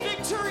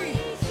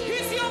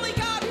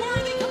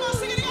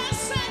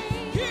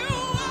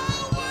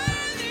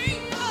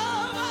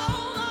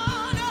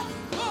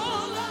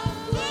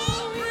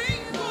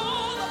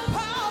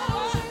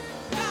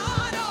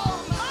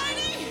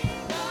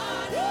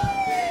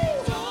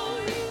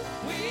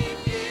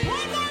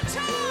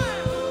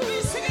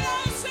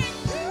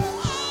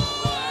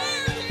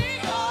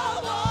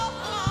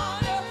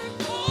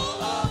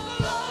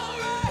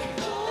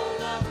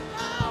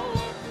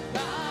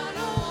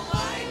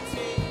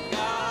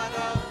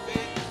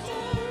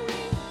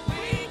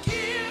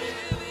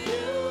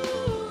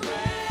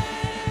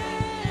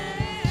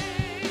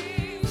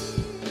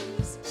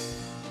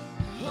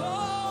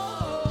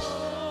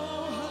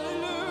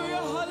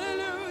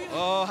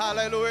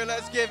Hallelujah.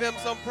 Let's give him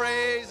some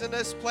praise in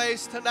this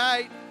place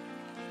tonight.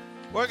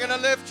 We're going to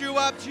lift you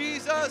up,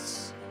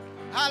 Jesus.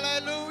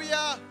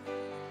 Hallelujah.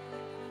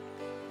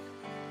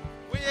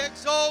 We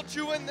exalt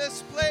you in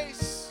this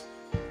place.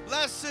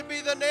 Blessed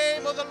be the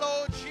name of the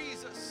Lord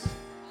Jesus.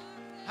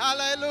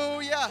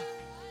 Hallelujah.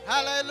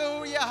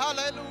 Hallelujah.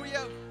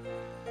 Hallelujah.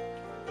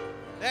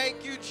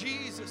 Thank you,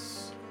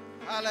 Jesus.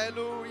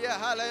 Hallelujah.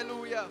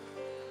 Hallelujah.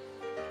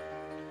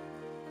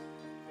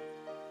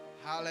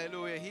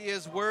 Hallelujah. He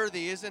is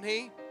worthy, isn't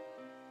he?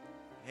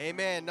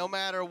 Amen. No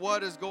matter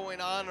what is going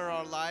on in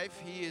our life,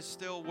 he is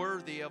still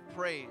worthy of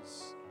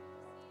praise.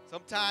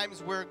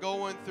 Sometimes we're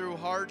going through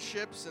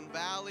hardships and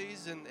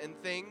valleys and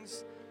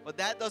things, but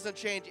that doesn't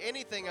change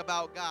anything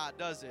about God,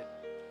 does it?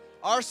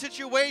 Our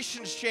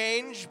situations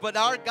change, but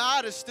our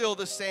God is still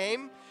the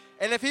same.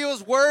 And if he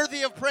was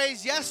worthy of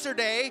praise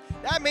yesterday,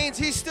 that means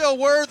he's still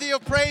worthy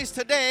of praise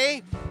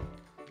today.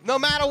 No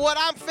matter what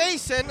I'm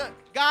facing,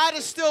 God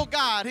is still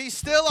God. He's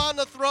still on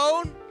the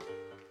throne.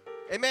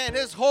 Amen.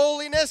 His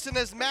holiness and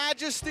his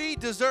majesty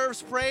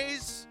deserves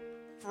praise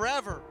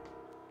forever.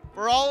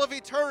 For all of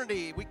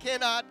eternity, we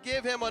cannot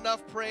give him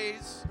enough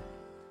praise.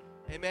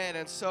 Amen.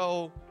 And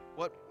so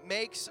what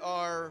makes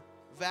our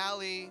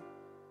valley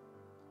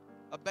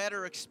a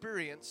better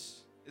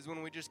experience is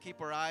when we just keep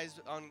our eyes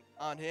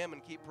on him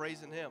and keep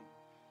praising him.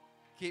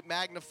 Keep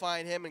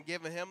magnifying him and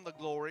giving him the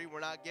glory. We're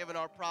not giving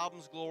our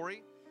problems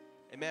glory.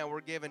 Amen. We're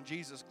giving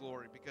Jesus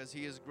glory because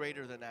he is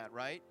greater than that,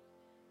 right?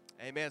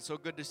 Amen. So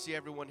good to see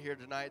everyone here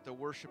tonight to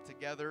worship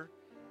together.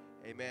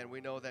 Amen.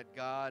 We know that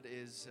God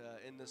is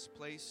in this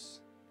place.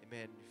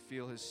 Amen. You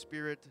feel his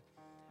spirit.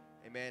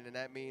 Amen. And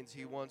that means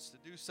he wants to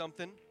do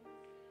something.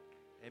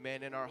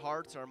 Amen. In our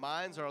hearts, our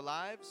minds, our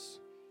lives.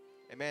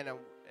 Amen.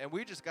 And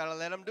we just got to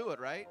let him do it,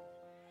 right?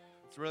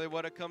 It's really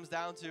what it comes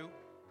down to.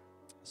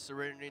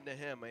 Surrendering to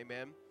him.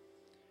 Amen.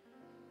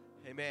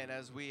 Amen.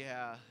 As we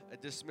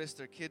dismissed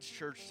our kids'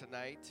 church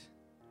tonight,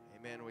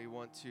 amen, we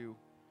want to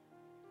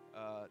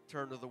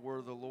turn to the word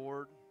of the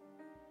Lord.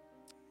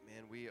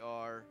 Man, we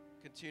are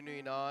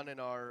continuing on in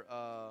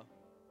our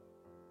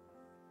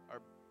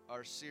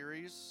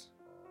series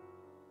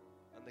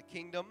on the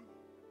kingdom.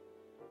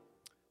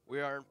 We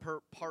are in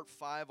part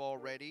 5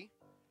 already,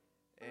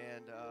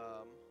 and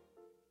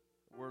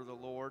word of the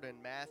Lord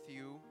in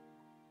Matthew,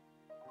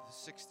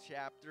 the 6th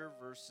chapter,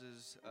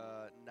 verses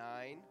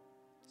 9.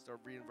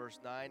 Start reading verse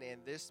 9.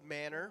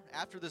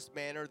 After this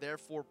manner,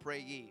 therefore pray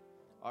ye,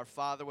 Our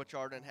Father which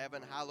art in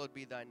heaven, hallowed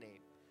be thy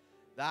name.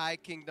 Thy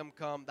kingdom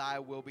come, thy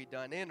will be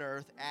done in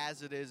earth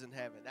as it is in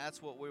heaven.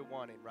 That's what we're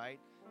wanting, right?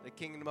 The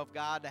kingdom of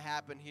God to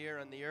happen here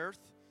on the earth.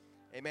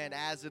 Amen,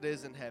 as it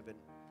is in heaven.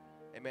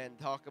 Amen.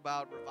 Talk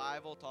about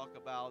revival. Talk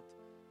about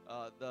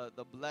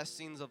the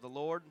blessings of the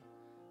Lord.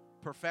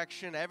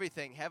 Perfection,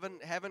 everything.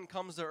 Heaven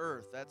comes to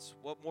earth. That's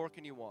what more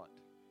can you want,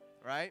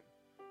 right?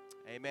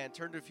 Amen.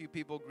 Turn to a few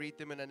people. Greet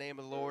them in the name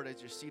of the Lord as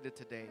you're seated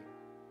today.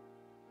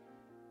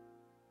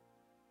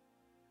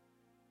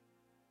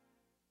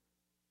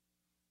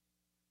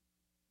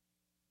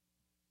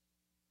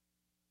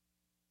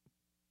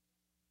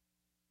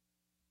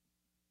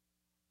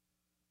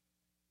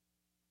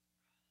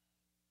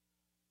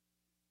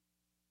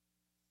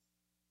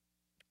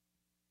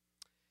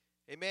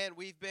 Amen.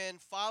 We've been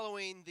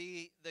following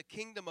the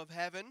kingdom of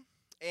heaven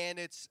and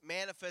its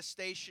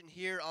manifestation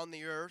here on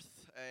the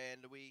earth,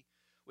 and we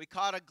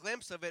caught a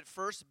glimpse of it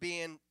first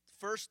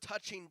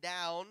touching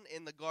down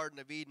in the Garden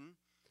of Eden.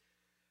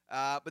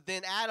 But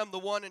then Adam, the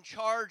one in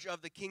charge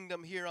of the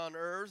kingdom here on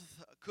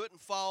earth, couldn't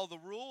follow the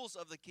rules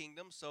of the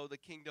kingdom, so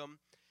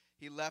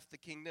he left the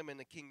kingdom, and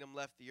the kingdom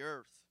left the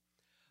earth.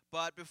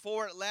 But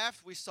before it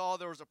left, we saw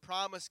there was a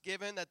promise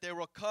given that there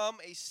will come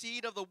a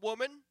seed of the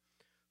woman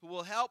who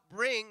will help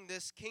bring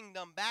this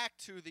kingdom back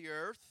to the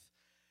earth.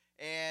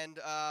 And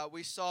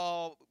we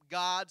saw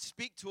God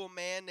speak to a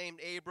man named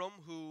Abram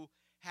who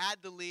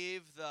had to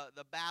leave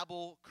the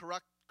Babel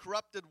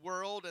corrupted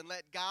world and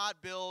let God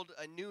build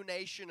a new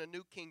nation, a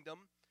new kingdom,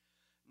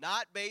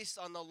 not based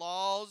on the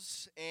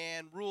laws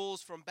and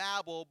rules from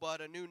Babel,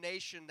 but a new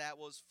nation that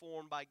was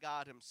formed by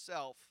God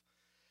himself.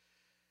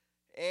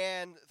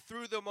 And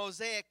through the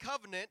Mosaic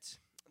covenant,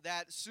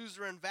 that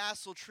suzerain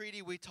vassal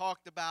treaty we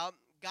talked about,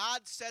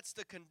 God sets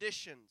the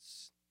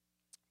conditions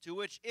to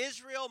which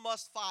Israel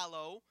must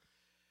follow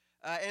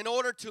in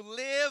order to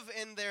live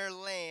in their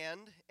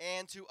land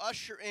and to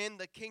usher in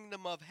the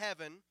kingdom of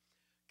heaven,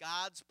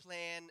 God's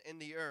plan in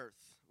the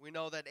earth. We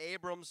know that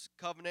Abram's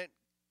covenant,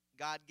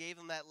 God gave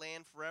them that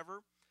land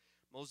forever.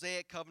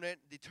 Mosaic covenant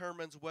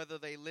determines whether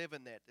they live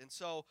in it. And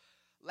so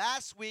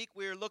last week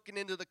we were looking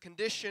into the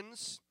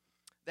conditions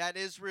that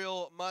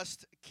Israel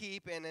must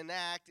keep and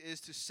enact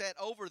is to set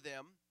over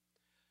them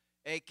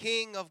a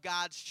king of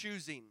God's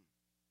choosing.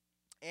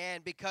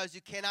 And because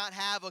you cannot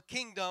have a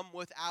kingdom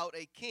without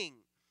a king.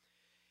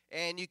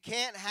 And you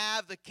can't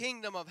have the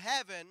kingdom of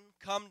heaven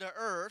come to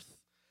earth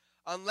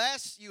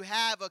unless you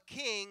have a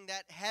king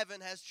that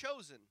heaven has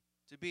chosen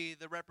to be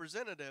the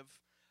representative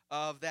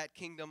of that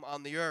kingdom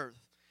on the earth.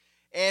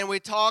 And we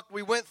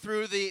went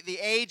through the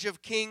age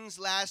of kings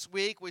last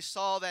week. We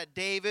saw that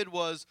David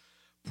was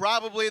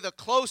probably the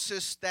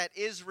closest that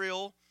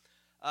Israel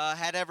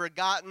had ever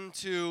gotten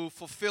to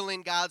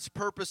fulfilling God's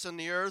purpose on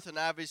the earth. And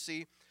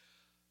obviously,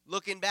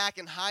 looking back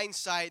in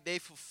hindsight, he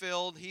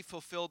fulfilled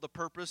the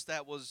purpose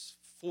that was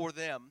for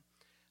them.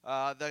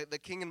 The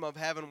kingdom of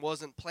heaven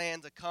wasn't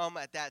planned to come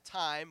at that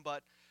time,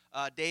 but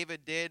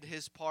David did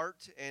his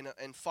part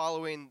in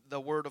following the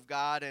word of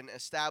God and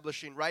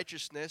establishing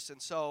righteousness.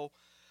 And so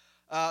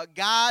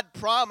God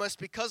promised,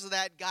 because of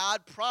that,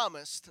 God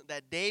promised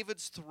that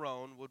David's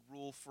throne would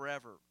rule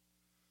forever.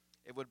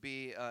 It would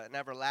be an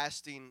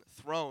everlasting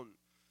throne.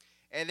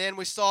 And then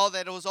we saw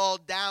that it was all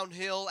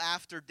downhill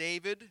after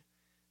David.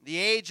 The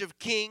age of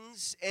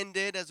kings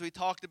ended, as we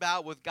talked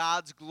about, with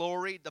God's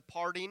glory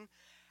departing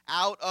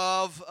out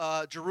of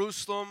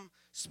Jerusalem,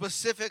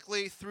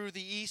 specifically through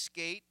the east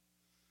gate.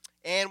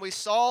 And we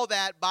saw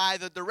that by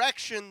the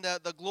direction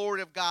that the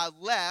glory of God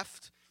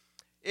left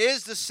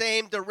is the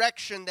same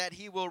direction that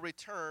he will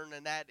return,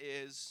 and that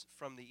is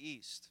from the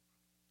east.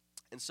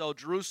 And so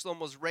Jerusalem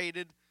was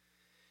raided.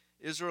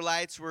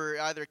 Israelites were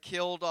either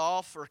killed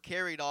off or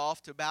carried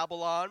off to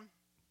Babylon.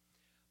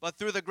 But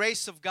through the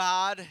grace of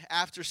God,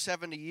 after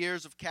 70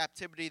 years of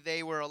captivity,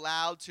 they were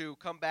allowed to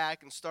come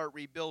back and start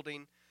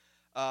rebuilding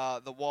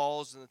the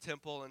walls and the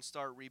temple and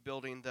start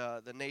rebuilding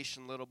the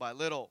nation little by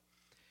little.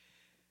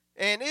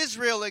 And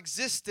Israel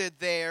existed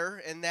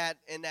there in that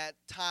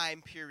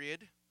time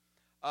period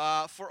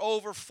for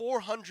over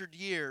 400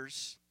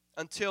 years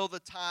until the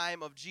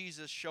time of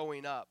Jesus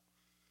showing up.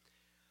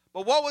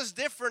 But what was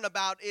different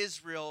about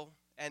Israel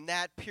and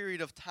that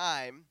period of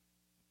time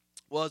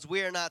was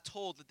we are not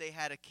told that they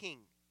had a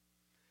king.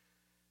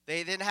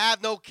 They didn't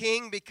have no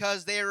king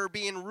because they were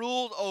being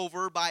ruled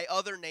over by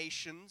other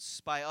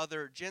nations, by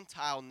other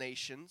Gentile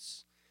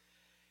nations.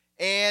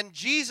 And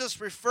Jesus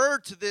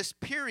referred to this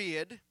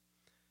period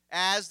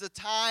as the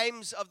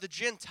times of the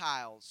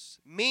Gentiles,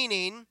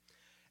 meaning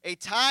a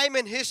time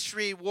in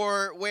history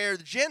where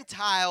the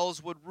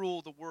Gentiles would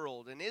rule the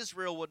world. And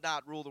Israel would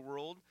not rule the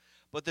world,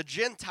 but the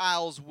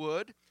Gentiles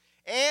would,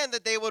 and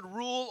that they would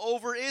rule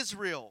over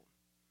Israel,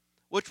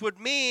 which would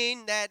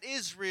mean that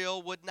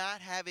Israel would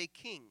not have a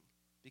king,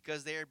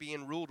 because they are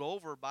being ruled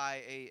over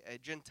by a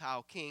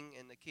Gentile king,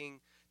 and the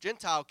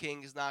Gentile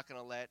king is not going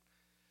to let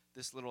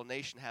this little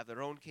nation have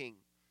their own king.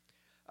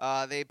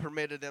 They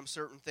permitted them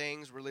certain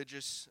things,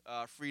 religious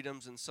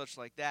freedoms and such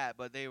like that,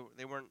 but they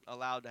weren't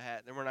allowed to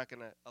have. They were not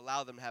going to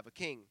allow them to have a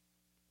king.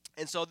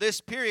 And so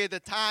this period, the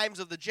times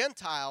of the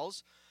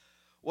Gentiles,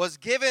 was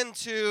given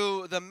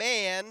to the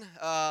man.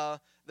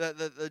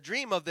 The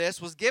dream of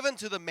this was given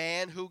to the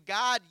man who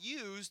God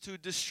used to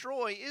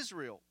destroy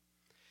Israel,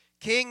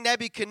 King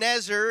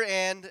Nebuchadnezzar,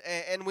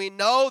 and we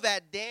know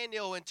that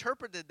Daniel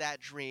interpreted that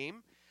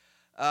dream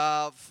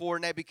for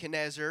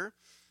Nebuchadnezzar.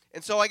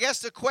 And so I guess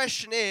the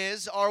question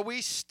is, are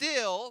we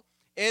still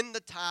in the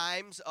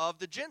times of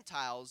the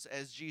Gentiles,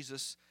 as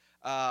Jesus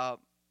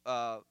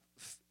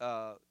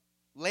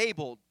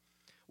labeled?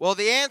 Well,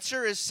 the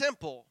answer is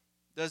simple.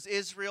 Does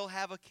Israel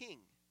have a king?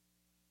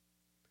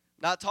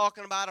 Not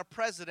talking about a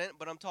president,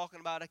 but I'm talking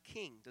about a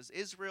king. Does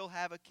Israel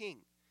have a king?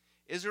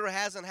 Israel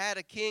hasn't had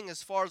a king,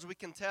 as far as we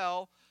can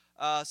tell,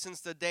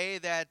 since the day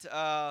that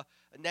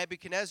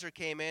Nebuchadnezzar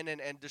came in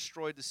and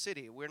destroyed the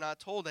city. We're not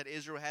told that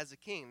Israel has a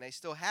king. They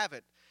still have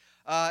it.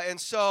 And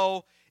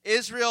so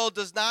Israel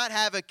does not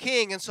have a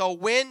king. And so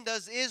when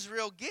does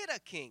Israel get a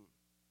king?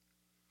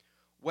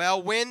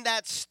 Well, when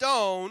that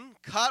stone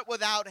cut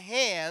without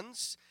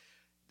hands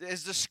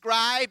is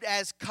described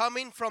as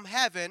coming from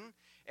heaven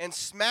and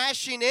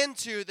smashing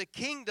into the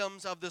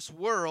kingdoms of this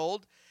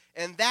world,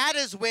 and that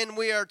is when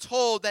we are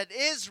told that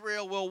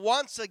Israel will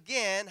once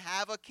again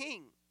have a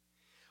king,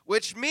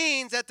 which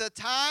means that the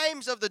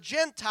times of the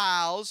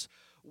Gentiles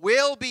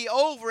will be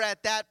over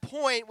at that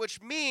point,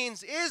 which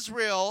means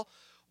Israel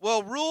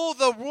will rule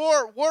the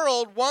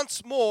world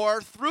once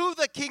more through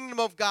the kingdom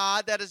of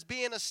God that is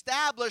being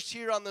established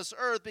here on this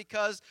earth,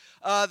 because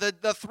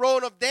the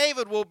throne of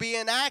David will be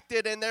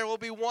enacted, and there will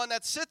be one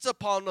that sits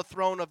upon the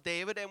throne of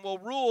David and will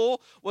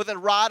rule with a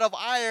rod of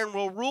iron,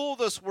 will rule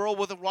this world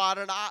with a rod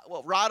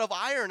of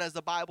iron, as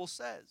the Bible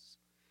says.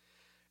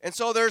 And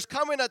so there's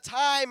coming a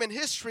time in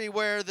history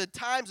where the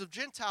times of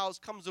Gentiles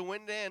comes to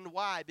an end.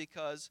 Why?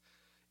 Because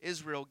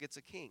Israel gets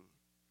a king.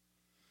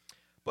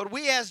 But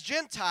we as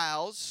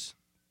Gentiles,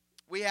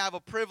 we have a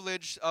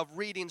privilege of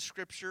reading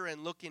Scripture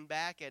and looking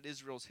back at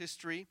Israel's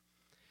history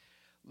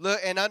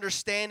and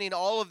understanding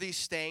all of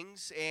these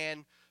things.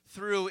 And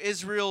through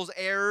Israel's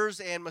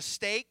errors and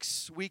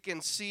mistakes, we can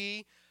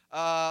see,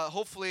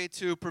 hopefully,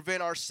 to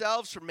prevent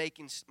ourselves from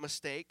making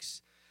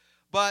mistakes.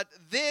 But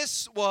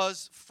this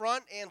was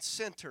front and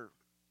center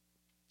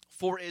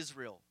for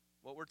Israel.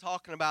 What we're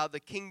talking about, the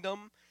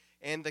kingdom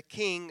and the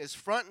king, is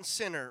front and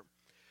center.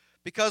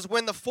 Because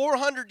when the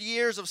 400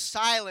 years of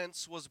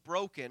silence was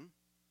broken,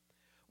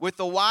 with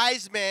the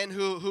wise men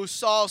who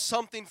saw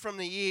something from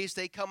the east,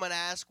 they come and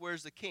ask,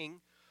 where's the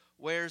king?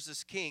 Where's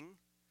this king?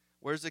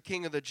 Where's the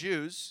king of the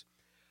Jews?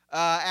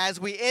 as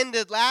we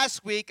ended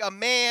last week, a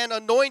man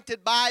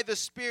anointed by the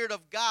Spirit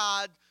of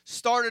God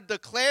started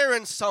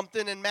declaring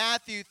something in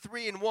Matthew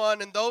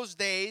 3:1. In those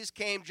days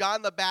came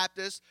John the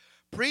Baptist,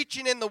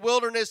 preaching in the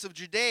wilderness of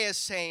Judea,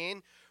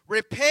 saying,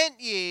 "Repent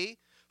ye,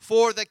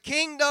 for the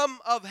kingdom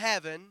of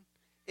heaven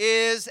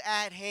is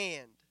at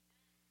hand."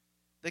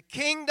 The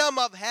kingdom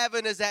of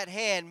heaven is at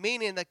hand,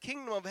 meaning the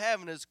kingdom of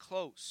heaven is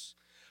close.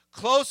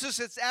 Closest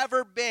it's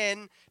ever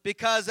been,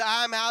 because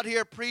I'm out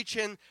here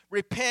preaching,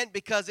 repent,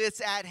 because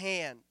it's at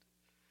hand.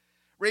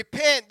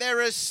 Repent,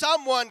 there is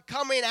someone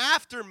coming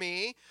after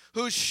me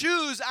whose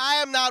shoes I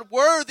am not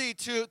worthy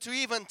to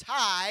even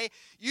tie.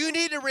 You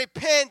need to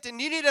repent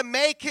and you need to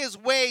make his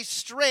way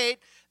straight.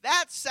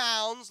 That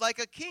sounds like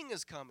a king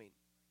is coming.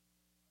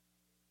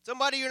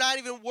 Somebody you're not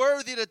even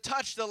worthy to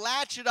touch the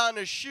latchet on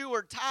his shoe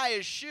or tie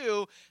his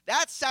shoe.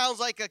 That sounds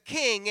like a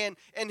king.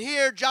 And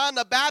here John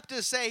the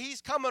Baptist say,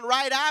 he's coming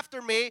right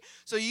after me.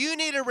 So you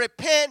need to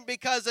repent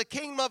because the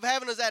kingdom of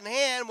heaven is at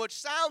hand, which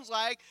sounds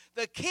like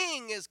the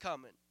king is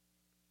coming.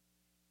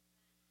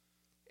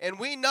 And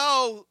we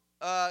know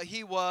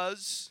he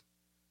was.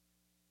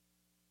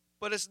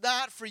 But it's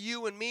not for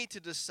you and me to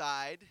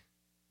decide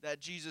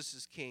that Jesus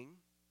is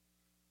king.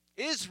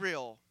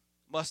 Israel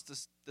must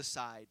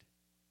decide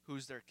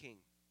who's their king.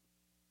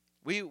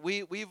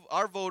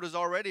 Our vote is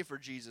already for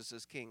Jesus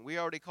as king. We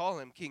already call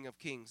him King of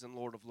Kings and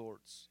Lord of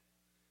Lords.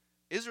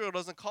 Israel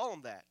doesn't call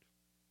him that.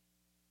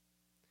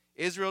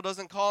 Israel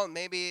doesn't call him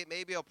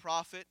maybe a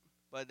prophet,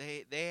 but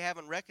they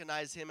haven't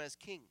recognized him as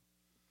king.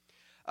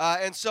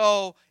 And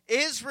so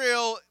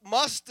Israel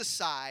must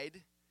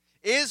decide.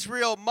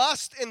 Israel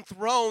must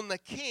enthrone the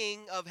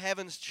king of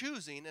heaven's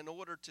choosing in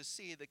order to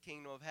see the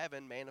kingdom of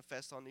heaven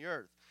manifest on the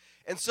earth.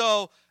 And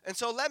so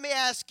let me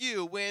ask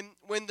you,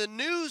 when the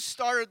news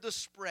started to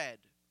spread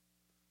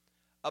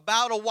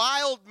about a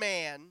wild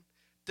man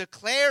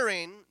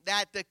declaring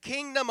that the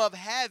kingdom of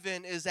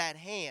heaven is at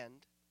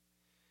hand,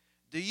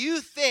 do you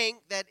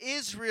think that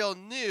Israel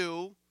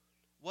knew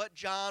what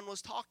John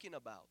was talking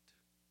about?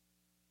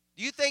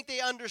 Do you think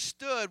they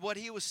understood what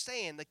he was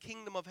saying, the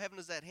kingdom of heaven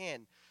is at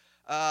hand?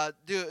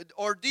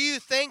 Or do you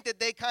think that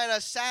they kind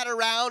of sat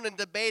around and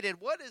debated,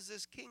 what does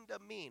this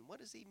kingdom mean? What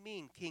does he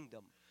mean,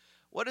 kingdom?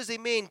 What does he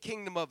mean,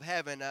 kingdom of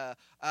heaven?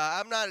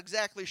 I'm not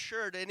exactly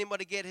sure. Did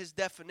anybody get his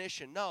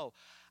definition? No.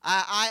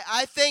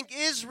 I think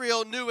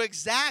Israel knew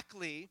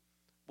exactly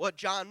what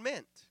John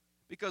meant,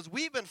 because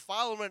we've been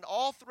following it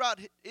all throughout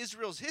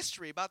Israel's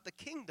history about the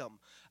kingdom,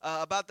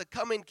 about the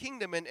coming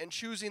kingdom and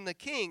choosing the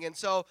king. And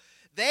so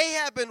they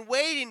have been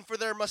waiting for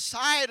their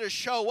Messiah to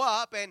show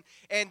up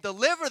and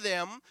deliver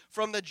them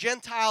from the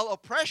Gentile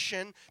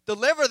oppression,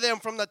 deliver them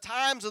from the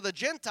times of the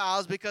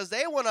Gentiles, because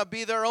they want to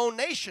be their own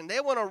nation. They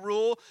want to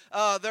rule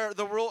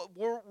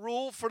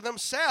rule for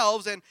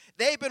themselves, and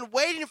they've been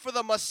waiting for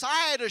the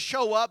Messiah to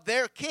show up,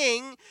 their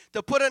king,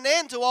 to put an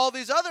end to all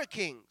these other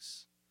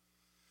kings.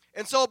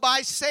 And so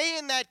by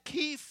saying that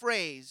key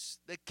phrase,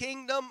 the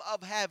kingdom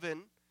of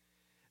heaven,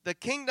 the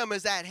kingdom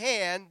is at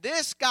hand,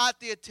 this got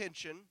the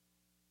attention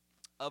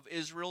of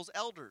Israel's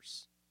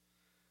elders,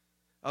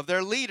 of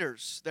their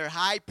leaders, their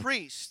high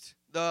priest,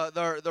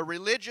 the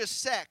religious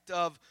sect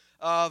of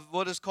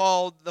what is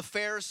called the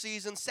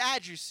Pharisees and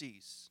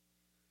Sadducees.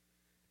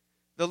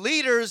 The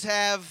leaders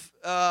have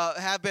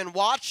been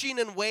watching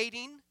and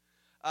waiting.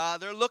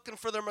 They're looking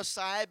for their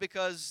Messiah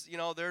because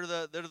they're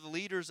the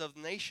leaders of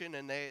the nation,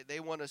 and they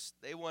want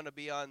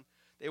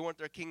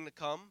their king to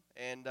come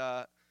and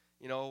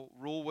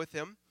rule with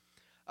him.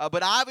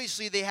 But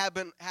obviously they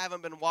haven't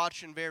been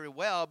watching very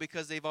well,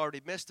 because they've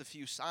already missed a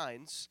few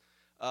signs.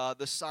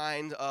 The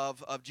sign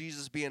of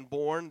Jesus being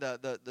born,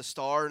 the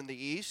star in the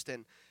east,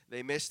 and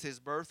they missed his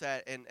birth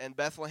in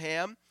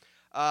Bethlehem.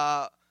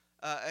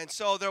 And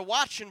so they're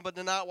watching, but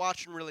they're not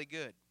watching really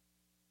good.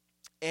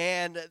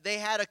 And they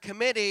had a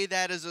committee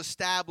that was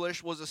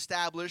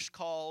established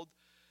called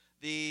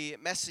the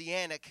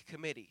Messianic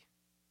Committee,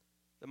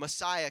 the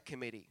Messiah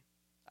Committee.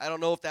 I don't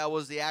know if that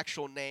was the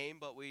actual name,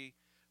 but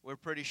we're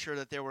pretty sure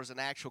that there was an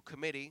actual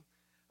committee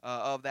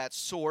of that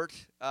sort.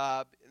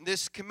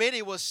 This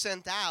committee was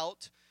sent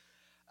out,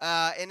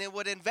 and it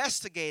would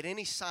investigate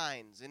any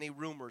signs, any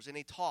rumors,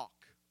 any talk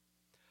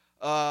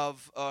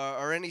of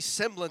or any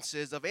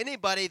semblances of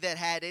anybody that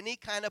had any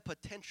kind of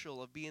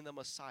potential of being the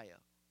Messiah.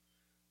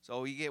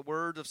 So you get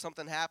word of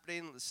something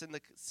happening,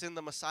 send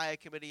the Messiah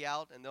Committee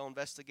out, and they'll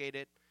investigate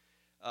it.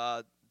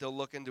 They'll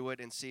look into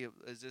it and see,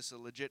 is this a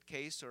legit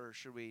case, or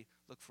should we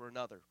look for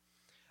another?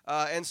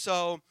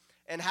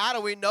 And how do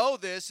we know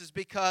this is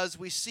because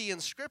we see in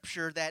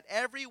Scripture that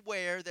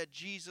everywhere that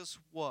Jesus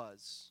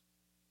was,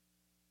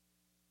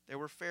 there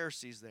were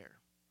Pharisees there.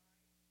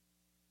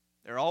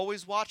 They're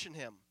always watching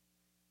him.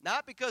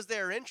 Not because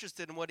they're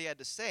interested in what he had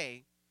to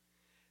say.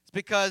 It's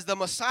because the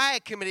Messiah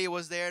Committee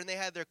was there and they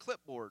had their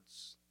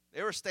clipboards.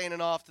 They were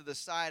standing off to the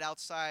side,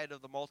 outside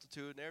of the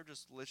multitude, and they were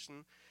just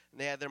listening. And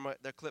they had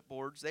their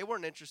clipboards. They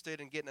weren't interested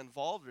in getting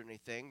involved or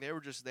anything. They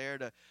were just there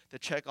to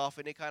check off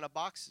any kind of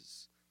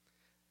boxes.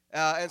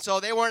 And so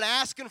they weren't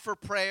asking for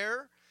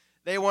prayer.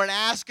 They weren't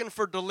asking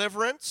for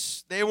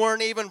deliverance. They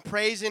weren't even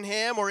praising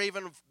him or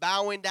even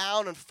bowing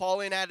down and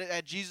falling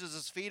at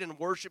Jesus' feet and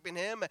worshiping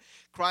him,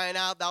 crying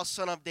out, "Thou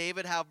Son of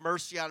David, have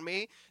mercy on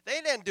me."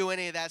 They didn't do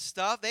any of that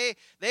stuff. They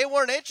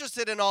weren't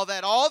interested in all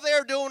that. All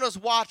they're doing is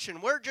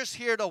watching. We're just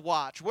here to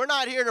watch. We're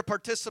not here to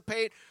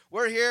participate.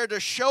 We're here to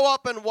show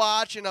up and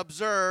watch and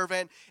observe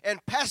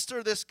and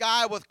pester this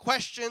guy with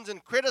questions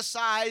and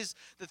criticize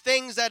the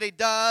things that he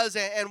does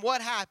and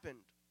what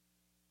happened.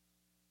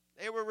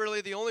 They were really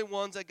the only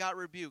ones that got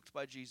rebuked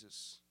by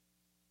Jesus.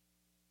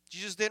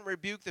 Jesus didn't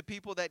rebuke the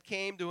people that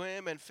came to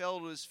him and fell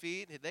to his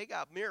feet. They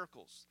got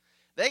miracles.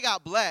 They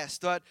got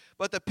blessed. But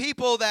the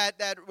people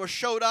that were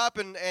showed up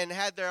and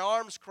had their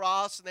arms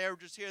crossed and they were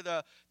just here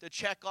to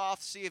check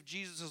off, see if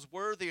Jesus is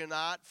worthy or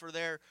not for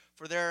their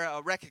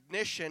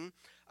recognition,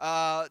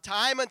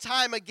 time and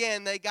time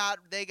again they got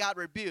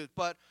rebuked.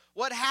 But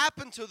what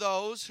happened to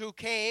those who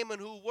came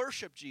and who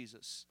worshiped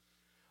Jesus?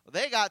 Well,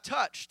 they got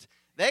touched.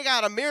 They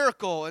got a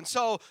miracle. And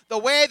so the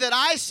way that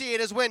I see it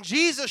is when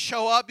Jesus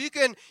show up, you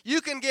can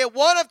get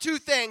one of two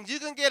things. You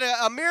can get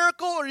a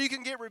miracle or you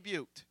can get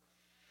rebuked.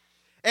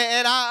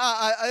 And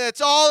it's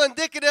all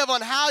indicative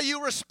on how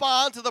you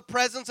respond to the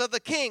presence of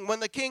the king when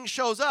the king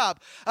shows up.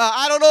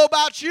 I don't know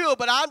about you,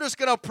 but I'm just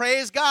going to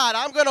praise God.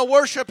 I'm going to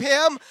worship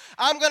him.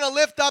 I'm going to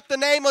lift up the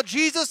name of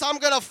Jesus. I'm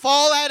going to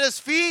fall at his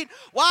feet.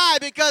 Why?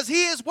 Because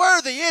he is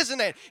worthy, isn't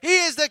it? He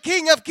is the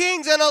King of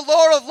kings and the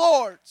Lord of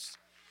lords.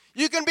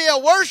 You can be a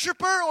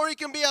worshiper or you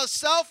can be a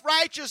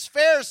self-righteous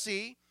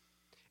Pharisee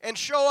and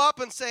show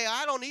up and say,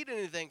 "I don't need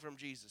anything from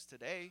Jesus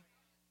today.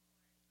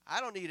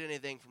 I don't need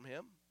anything from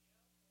him.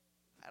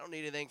 I don't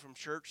need anything from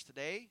church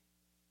today."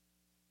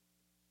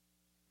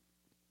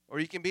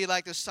 Or you can be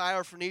like the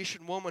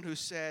Syrophoenician woman who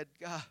said,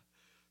 "God,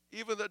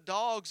 even the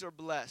dogs are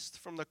blessed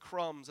from the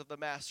crumbs of the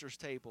master's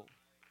table."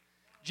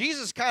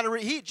 Jesus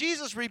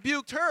Jesus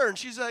rebuked her, and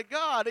she's like,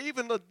 "God,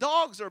 even the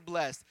dogs are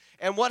blessed."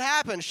 And what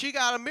happened? She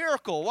got a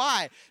miracle.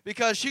 Why?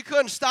 Because she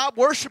couldn't stop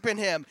worshiping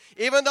him.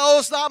 Even though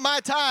it's not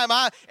my time,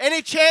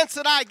 any chance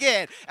that I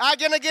get, I'm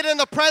going to get in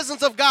the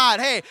presence of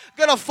God. Hey, I'm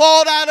going to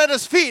fall down at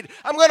his feet.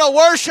 I'm going to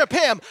worship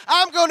him.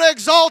 I'm going to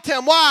exalt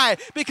him. Why?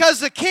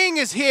 Because the king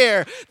is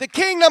here. The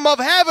kingdom of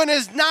heaven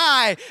is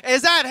nigh,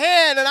 is at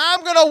hand, and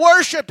I'm going to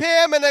worship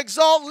him and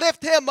exalt,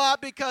 lift him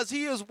up because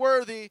he is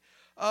worthy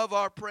of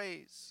our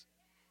praise.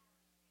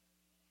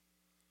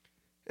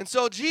 And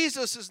so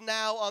Jesus is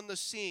now on the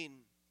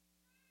scene.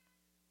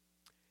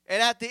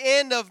 And at the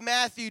end of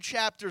Matthew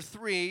chapter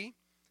 3,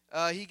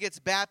 he gets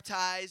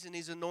baptized and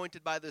he's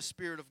anointed by the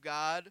Spirit of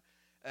God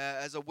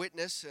as a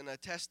witness and a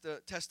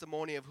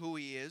testimony of who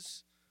he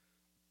is.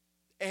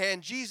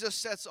 And Jesus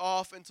sets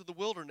off into the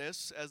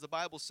wilderness, as the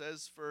Bible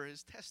says, for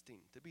his testing,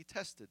 to be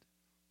tested.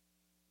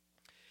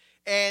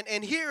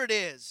 And here it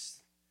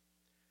is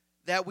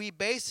that we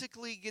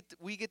basically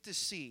get to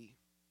see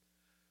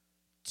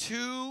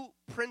two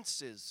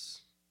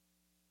princes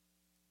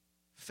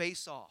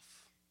face off.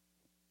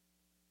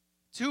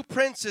 Two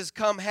princes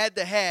come head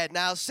to head.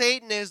 Now,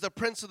 Satan is the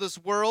prince of this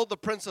world, the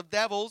prince of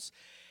devils,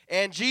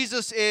 and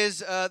Jesus is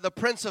the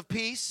prince of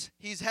peace.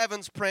 He's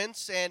heaven's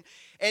prince. And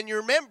you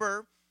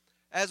remember,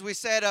 as we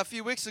said a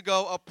few weeks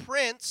ago, a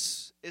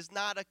prince is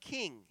not a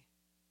king.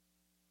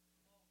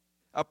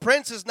 A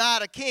prince is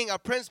not a king. A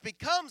prince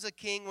becomes a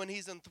king when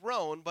he's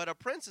enthroned, but a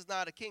prince is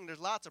not a king. There's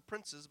lots of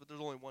princes, but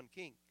there's only one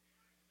king.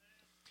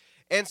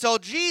 And so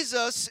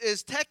Jesus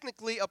is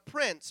technically a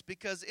prince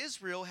because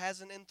Israel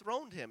hasn't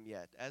enthroned him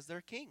yet as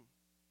their king.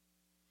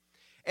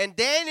 And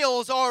Daniel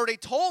has already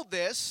told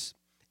this,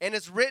 and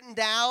it's written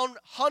down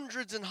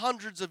hundreds and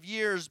hundreds of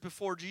years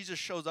before Jesus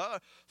shows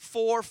up.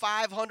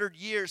 400-500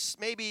 years,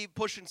 maybe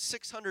pushing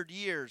 600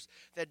 years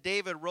that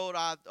David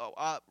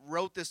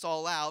wrote this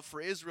all out for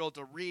Israel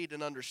to read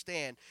and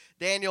understand.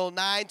 Daniel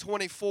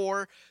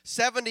 9:24,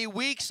 70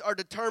 weeks are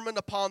determined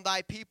upon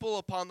thy people,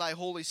 upon thy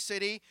holy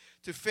city,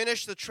 to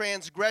finish the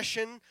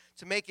transgression,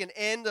 to make an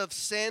end of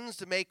sins,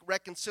 to make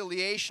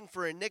reconciliation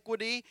for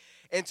iniquity,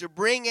 and to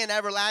bring in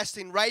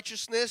everlasting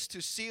righteousness,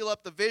 to seal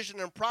up the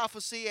vision and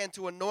prophecy, and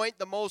to anoint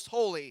the most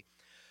holy.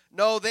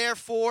 Know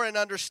therefore and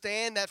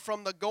understand that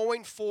from the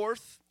going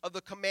forth of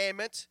the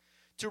commandment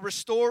to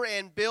restore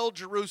and build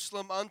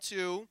Jerusalem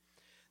unto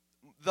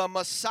the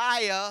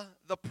Messiah,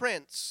 the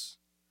Prince,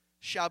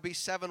 shall be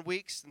 7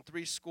 weeks and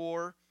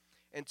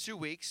 62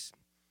 weeks.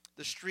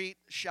 The street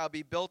shall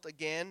be built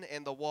again,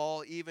 and the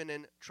wall even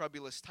in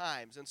troublous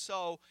times. And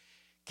so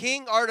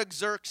King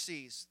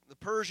Artaxerxes, the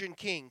Persian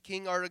king,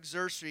 King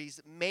Artaxerxes,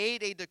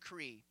 made a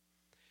decree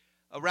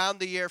around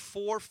the year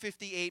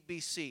 458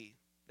 BC.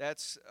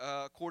 That's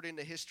according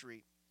to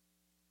history.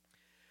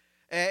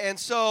 And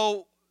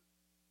so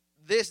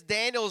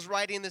Daniel is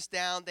writing this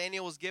down.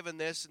 Daniel was given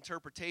this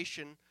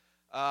interpretation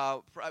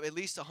at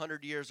least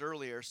 100 years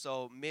earlier.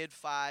 So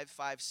mid-5,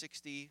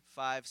 560,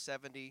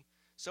 570,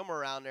 somewhere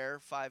around there.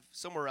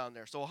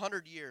 So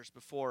 100 years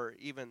before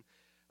even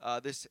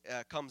this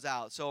comes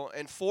out. So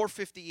in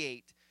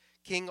 458,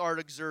 King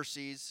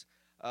Artaxerxes,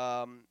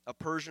 a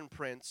Persian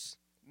prince,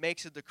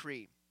 makes a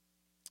decree.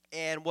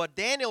 And what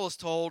Daniel is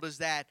told is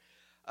that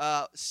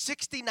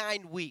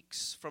 69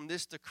 weeks from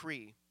this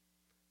decree,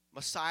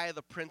 Messiah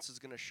the Prince is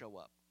going to show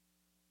up.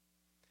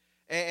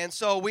 And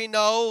so we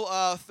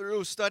know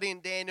through studying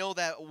Daniel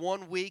that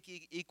 1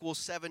 week equals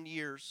 7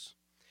 years.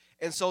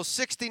 And so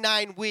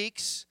 69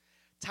 weeks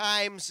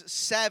times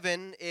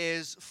 7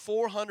 is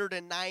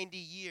 490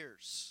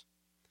 years.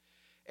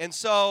 And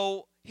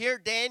so here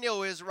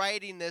Daniel is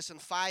writing this in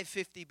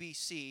 550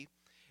 BC,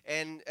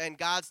 and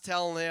God's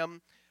telling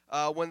him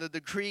when the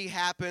decree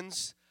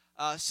happens,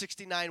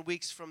 69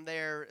 weeks from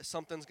there,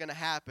 something's going to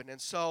happen. And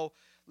so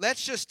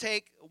let's just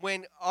take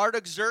when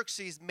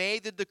Artaxerxes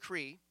made the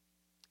decree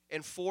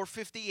in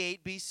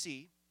 458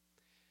 BC,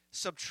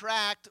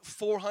 subtract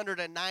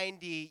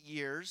 490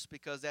 years,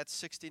 because that's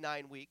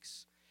 69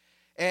 weeks.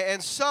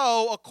 And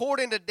so,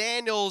 according to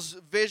Daniel's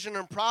vision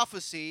and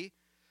prophecy,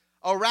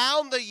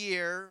 around the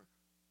year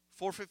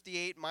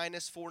 458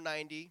 minus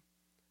 490,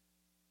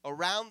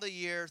 around the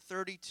year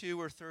 32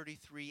 or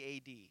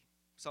 33 AD,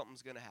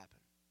 something's going to happen.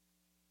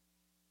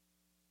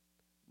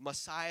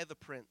 Messiah the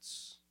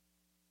Prince,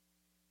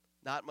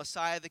 not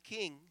Messiah the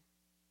King,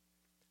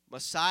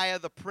 Messiah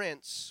the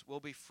Prince will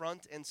be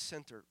front and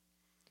center.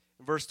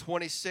 In verse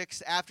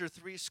 26, after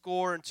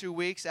 62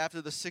 weeks, after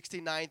the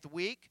 69th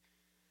week,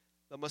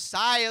 the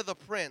Messiah the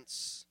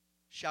Prince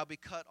shall be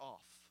cut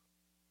off,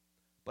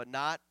 but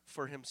not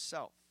for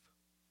himself.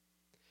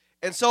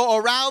 And so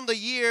around the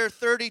year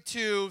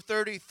 32,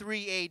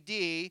 33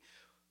 AD,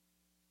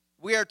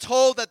 we are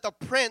told that the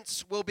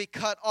prince will be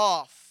cut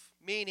off,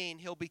 meaning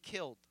he'll be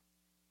killed.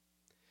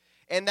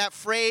 And that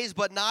phrase,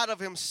 but not of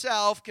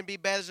himself, can be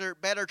better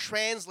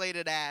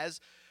translated as,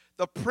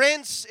 the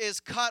prince is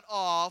cut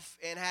off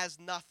and has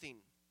nothing,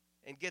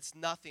 and gets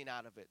nothing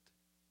out of it,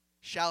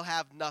 shall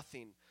have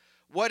nothing.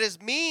 What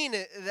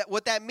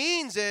that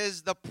means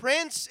is the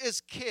prince is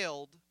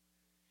killed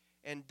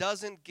and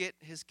doesn't get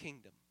his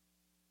kingdom.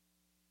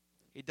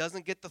 He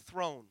doesn't get the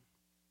throne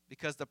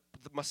because the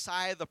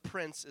Messiah, the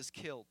Prince, is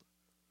killed.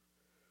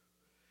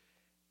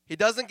 He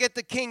doesn't get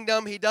the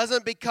kingdom. He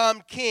doesn't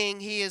become king.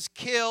 He is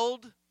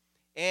killed,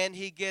 and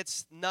he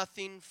gets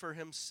nothing for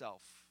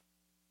himself.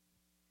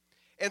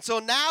 And so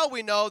now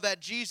we know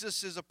that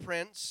Jesus is a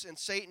prince and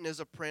Satan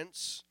is a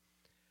prince,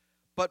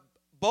 but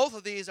both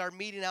of these are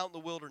meeting out in the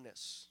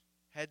wilderness,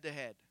 head to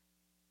head.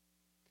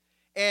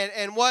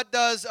 And what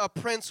does a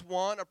prince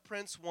want? A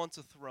prince wants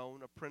a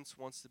throne. A prince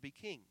wants to be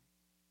king.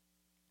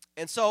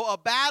 And so a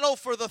battle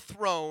for the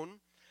throne,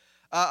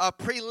 a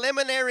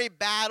preliminary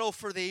battle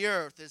for the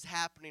earth is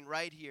happening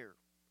right here.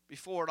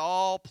 Before it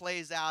all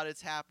plays out,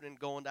 it's happening,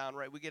 going down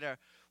right. We get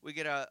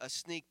a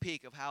sneak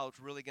peek of how it's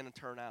really going to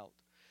turn out.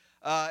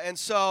 And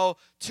so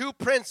two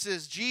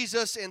princes,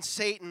 Jesus and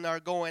Satan, are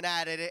going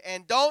at it.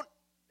 And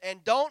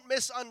don't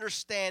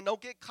misunderstand,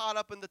 don't get caught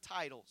up in the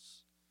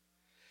titles.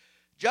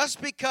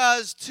 Just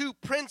because two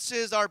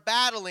princes are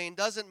battling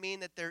doesn't mean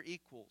that they're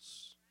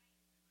equals.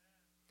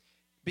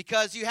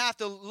 Because you have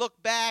to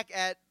look back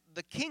at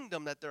the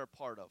kingdom that they're a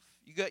part of.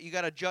 You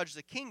got to judge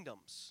the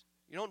kingdoms.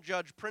 You don't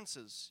judge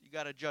princes. You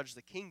got to judge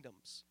the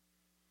kingdoms.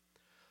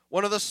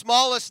 One of the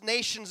smallest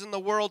nations in the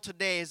world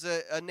today is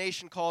a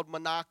nation called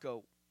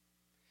Monaco.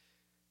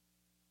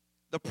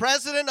 The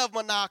president of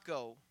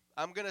Monaco,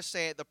 I'm going to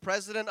say it, the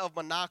president of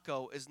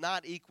Monaco is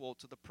not equal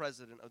to the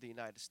president of the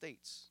United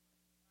States.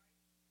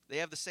 They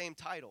have the same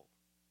title,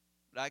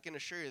 but I can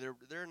assure you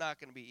they're not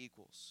going to be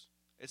equals.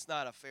 It's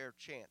not a fair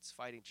chance,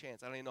 fighting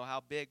chance. I don't even know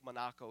how big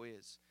Monaco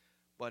is,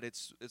 but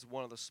it's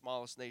one of the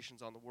smallest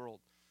nations on the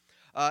world.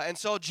 And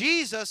so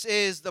Jesus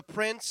is the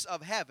Prince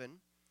of Heaven,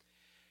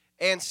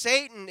 and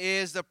Satan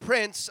is the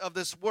prince of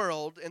this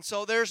world. And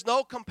so there's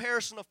no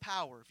comparison of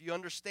power. If you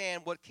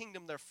understand what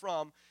kingdom they're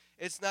from,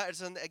 it's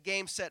a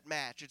game set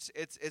match.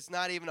 It's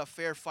not even a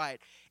fair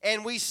fight.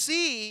 And we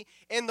see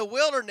in the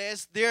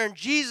wilderness, during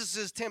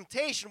Jesus'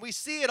 temptation, we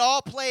see it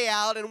all play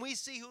out, and we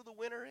see who the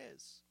winner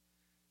is.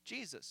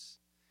 Jesus.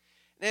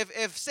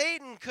 If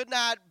Satan could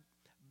not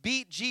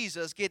beat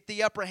Jesus, get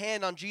the upper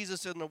hand on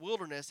Jesus in the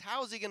wilderness,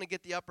 how is he going to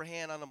get the upper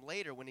hand on him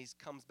later when he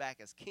comes back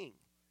as king?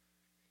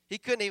 He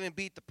couldn't even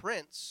beat the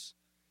prince,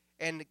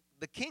 and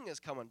the king is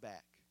coming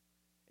back.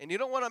 And you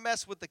don't want to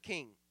mess with the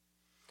king.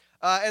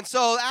 And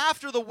so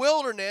after the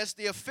wilderness,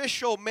 the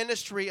official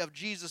ministry of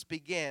Jesus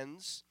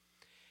begins.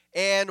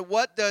 And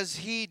what does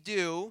he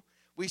do?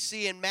 We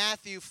see in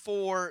Matthew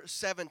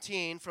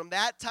 4:17, from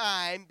that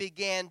time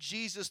began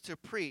Jesus to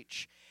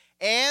preach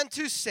and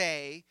to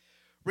say,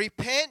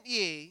 repent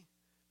ye,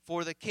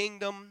 for the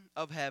kingdom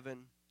of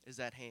heaven is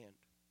at hand.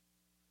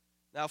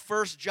 Now,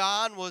 first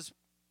John was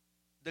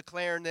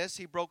declaring this.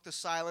 He broke the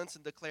silence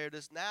and declared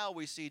this. Now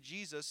we see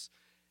Jesus,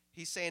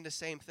 he's saying the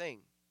same thing.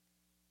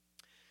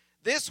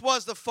 This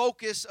was the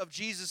focus of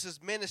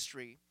Jesus'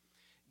 ministry,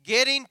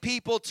 getting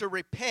people to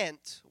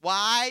repent.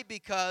 Why?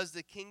 Because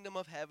the kingdom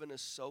of heaven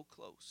is so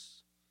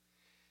close.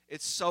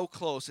 It's so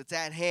close. It's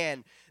at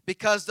hand.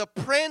 Because the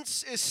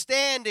prince is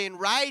standing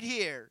right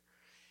here.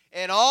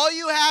 And all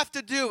you have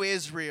to do,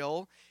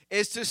 Israel,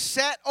 is to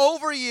set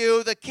over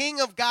you the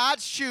king of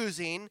God's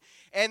choosing,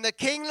 and the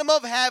kingdom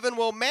of heaven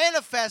will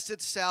manifest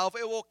itself.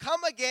 It will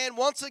come again,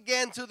 once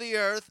again, to the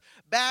earth,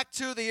 back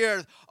to the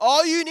earth.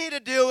 All you need to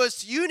do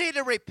is you need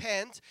to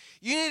repent.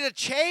 You need to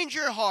change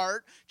your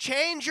heart,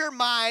 change your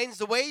minds,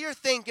 the way you're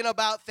thinking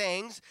about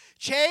things,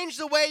 change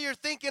the way you're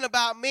thinking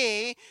about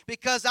me,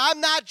 because I'm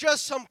not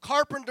just some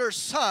carpenter's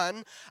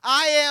son.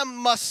 I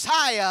am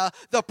Messiah,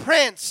 the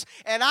Prince,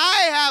 and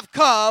I have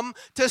come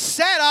to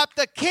set up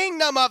the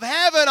kingdom of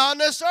heaven on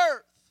this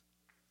earth.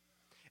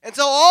 And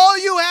so all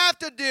you have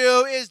to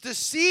do is to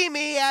see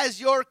me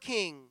as your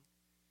king,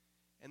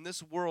 and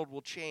this world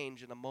will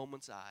change in a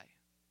moment's eye.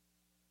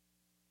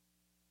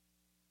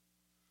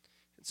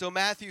 And so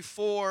Matthew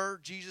 4,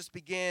 Jesus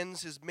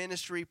begins his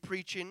ministry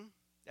preaching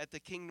that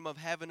the kingdom of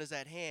heaven is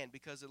at hand,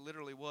 because it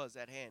literally was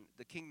at hand.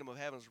 The kingdom of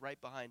heaven is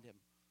right behind him.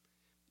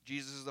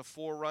 Jesus is the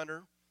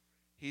forerunner.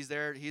 He's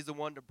there. He's the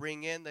one to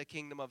bring in the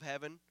kingdom of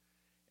heaven.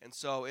 And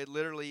so it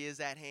literally is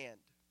at hand.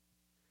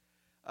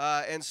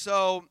 And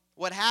so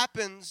what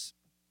happens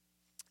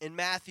in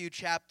Matthew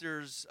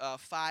chapters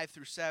 5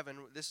 through 7,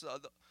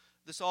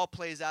 this all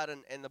plays out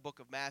in the book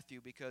of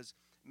Matthew, because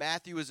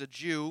Matthew is a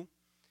Jew,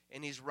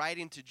 and he's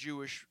writing to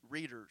Jewish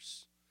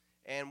readers.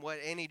 And what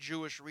any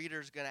Jewish reader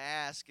is going to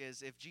ask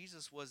is, if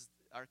Jesus was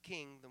our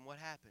king, then what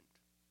happened?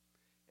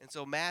 And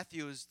so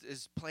Matthew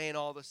is playing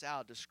all this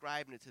out,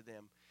 describing it to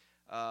them,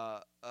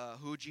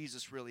 who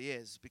Jesus really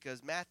is.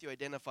 Because Matthew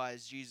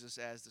identifies Jesus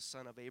as the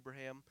son of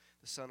Abraham,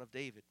 the son of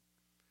David.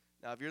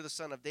 Now, if you're the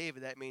son of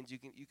David, that means you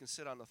can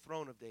sit on the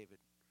throne of David.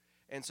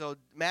 And so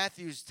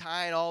Matthew's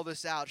tying all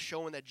this out,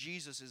 showing that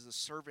Jesus is the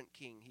servant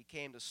king. He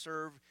came to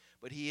serve,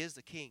 but he is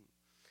the king.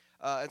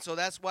 And so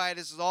that's why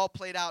this is all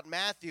played out in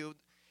Matthew.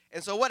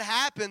 And so what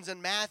happens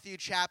in Matthew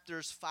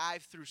chapters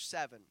 5 through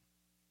 7?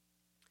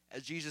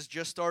 As Jesus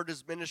just started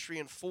his ministry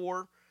in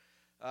 4,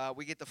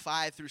 we get to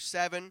 5 through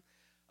 7.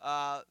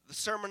 The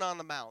Sermon on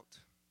the Mount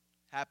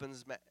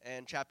happens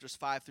in chapters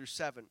 5 through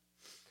 7.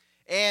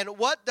 And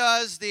what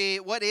is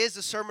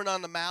the Sermon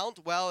on the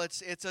Mount? Well,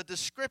 it's a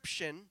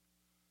description,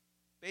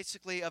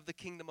 basically, of the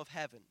kingdom of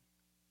heaven.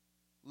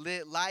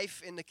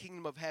 Life in the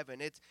kingdom of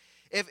heaven.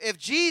 If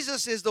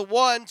Jesus is the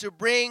one to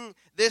bring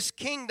this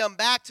kingdom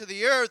back to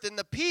the earth, then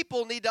the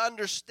people need to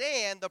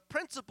understand the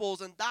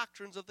principles and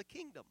doctrines of the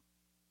kingdom.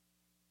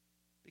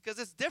 Because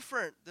it's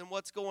different than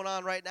what's going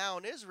on right now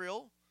in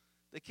Israel.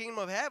 The kingdom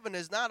of heaven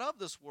is not of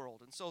this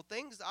world. And so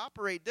things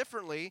operate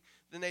differently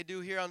than they do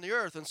here on the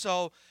earth. And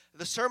so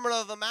the Sermon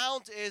on the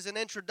Mount is an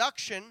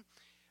introduction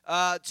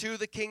to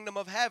the kingdom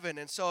of heaven.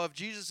 And so if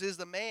Jesus is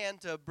the man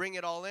to bring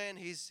it all in,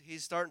 he's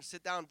starting to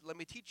sit down. Let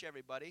me teach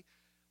everybody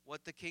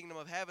what the kingdom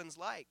of heaven's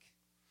like.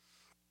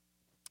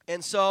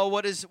 And so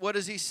what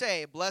does he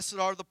say? Blessed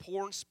are the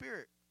poor in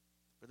spirit,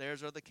 for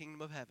theirs are the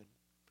kingdom of heaven.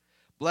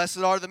 Blessed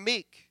are the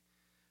meek.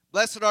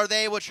 Blessed are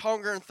they which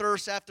hunger and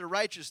thirst after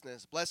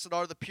righteousness. Blessed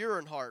are the pure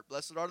in heart.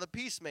 Blessed are the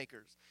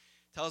peacemakers.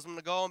 Tells them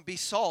to go and be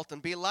salt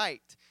and be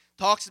light.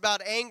 Talks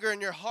about anger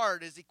in your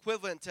heart is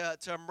equivalent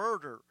to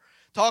murder.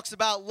 Talks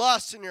about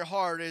lust in your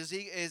heart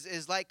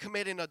is like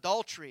committing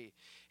adultery.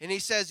 And he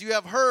says, you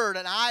have heard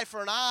an eye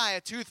for an eye, a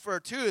tooth for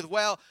a tooth.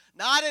 Well,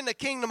 not in the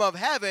kingdom of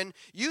heaven.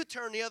 You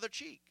turn the other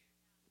cheek.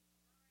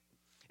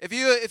 If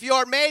you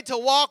are made to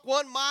walk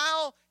 1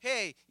 mile,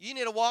 hey, you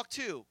need to walk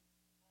 2.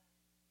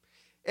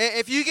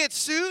 If you get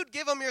sued,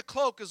 give them your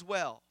cloak as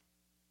well.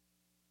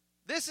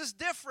 This is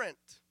different,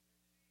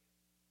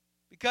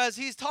 because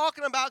he's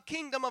talking about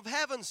kingdom of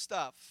heaven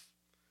stuff.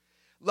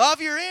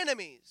 Love your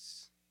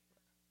enemies.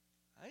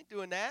 I ain't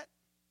doing that.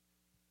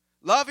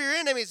 Love your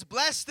enemies.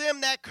 Bless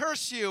them that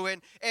curse you,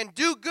 and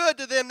do good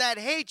to them that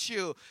hate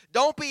you.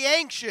 Don't be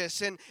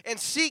anxious, and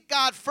seek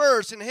God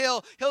first, and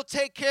He'll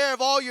take care of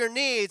all your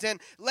needs.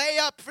 And lay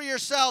up for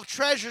yourself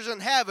treasures in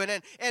heaven,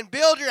 and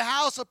build your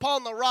house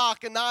upon the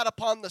rock and not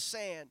upon the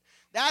sand.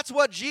 That's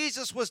what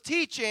Jesus was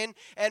teaching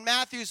in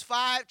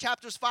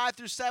chapters 5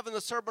 through 7, the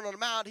Sermon on the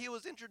Mount. He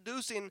was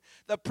introducing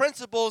the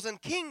principles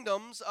and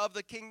kingdoms of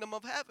the kingdom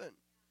of heaven.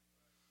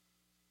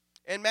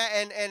 And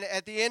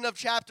at the end of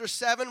chapter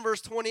 7, verse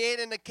 28,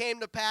 and it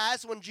came to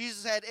pass, when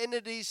Jesus had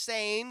ended these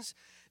sayings,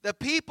 the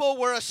people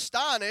were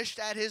astonished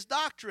at his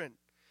doctrine.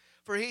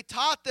 For he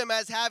taught them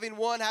as having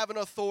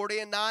authority,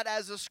 and not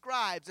as the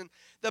scribes. And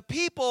the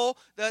people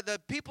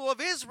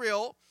of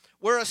Israel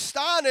were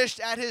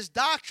astonished at his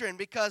doctrine,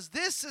 because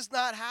this is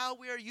not how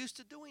we are used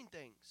to doing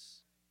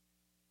things.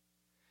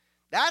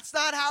 That's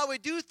not how we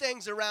do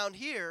things around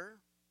here.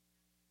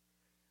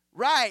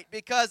 Right,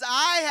 because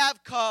I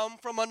have come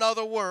from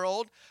another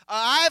world,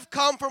 I've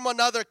come from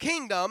another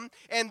kingdom,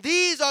 and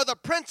these are the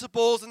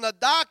principles and the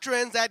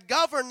doctrines that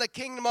govern the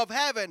kingdom of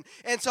heaven.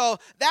 And so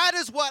that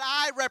is what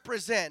I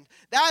represent.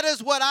 That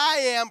is what I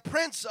am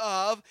prince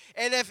of.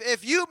 And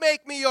if you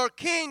make me your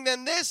king,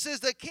 then this is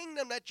the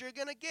kingdom that you're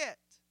going to get.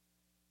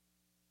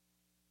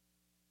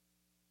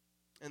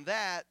 And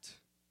that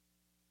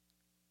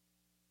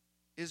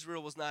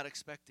Israel was not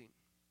expecting.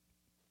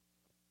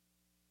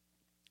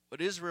 What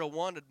Israel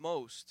wanted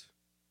most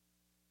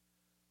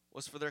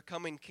was for their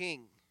coming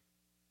king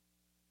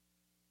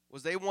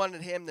was they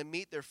wanted him to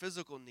meet their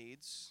physical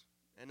needs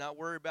and not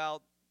worry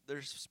about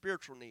their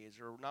spiritual needs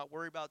or not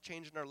worry about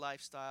changing their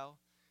lifestyle.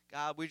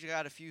 God, we just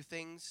got a few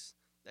things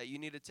that you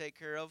need to take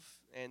care of,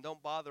 and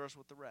don't bother us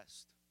with the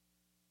rest.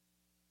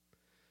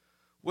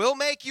 We'll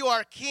make you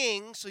our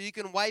king so you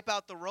can wipe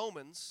out the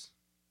Romans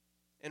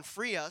and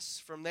free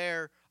us from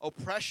their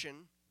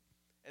oppression,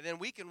 and then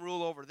we can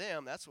rule over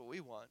them. That's what we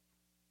want.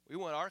 We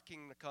want our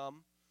king to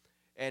come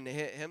and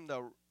him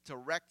to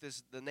wreck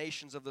the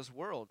nations of this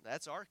world.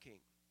 That's our king.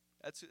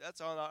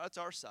 That's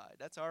our side.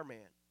 That's our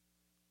man.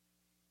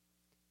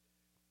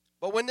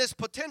 But when this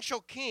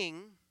potential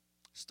king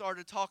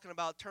started talking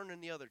about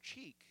turning the other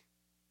cheek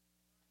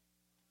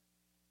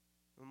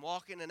and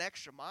walking an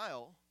extra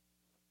mile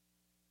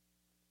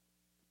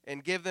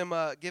and give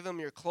them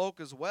your cloak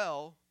as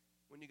well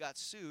when you got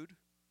sued,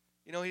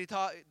 he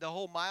taught the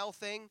whole mile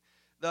thing.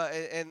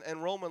 In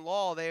Roman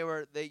law,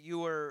 you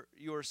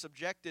were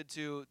subjected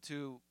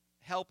to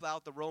help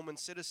out the Roman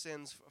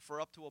citizens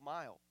for up to a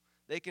mile.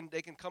 They can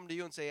come to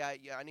you and say,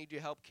 I need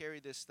your help carry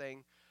this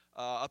thing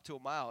up to a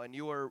mile. And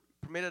you were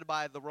permitted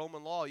by the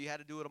Roman law, you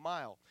had to do it a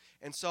mile.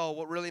 And so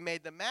what really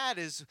made them mad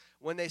is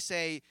when they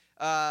say,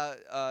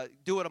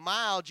 do it a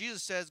mile,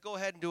 Jesus says, go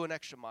ahead and do an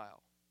extra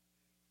mile.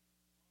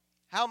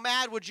 How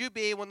mad would you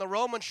be when the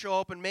Romans show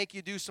up and make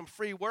you do some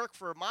free work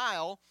for a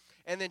mile,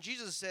 and then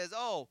Jesus says,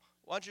 oh,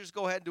 why don't you just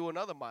go ahead and do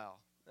another mile?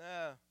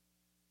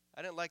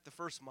 I didn't like the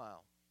first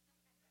mile.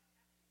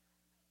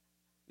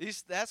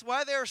 That's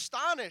why they're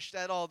astonished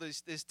at all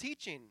this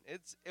teaching.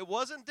 It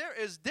wasn't there.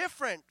 It's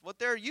different what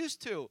they're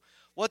used to.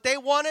 What they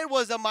wanted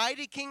was a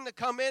mighty king to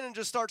come in and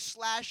just start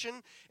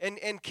slashing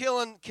and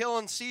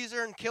killing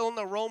Caesar and killing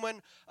the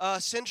Roman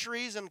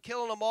centuries and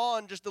killing them all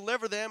and just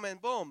deliver them,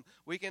 and boom,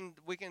 we can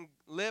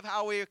live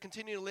how we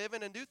continue to live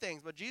in and do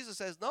things. But Jesus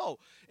says, no,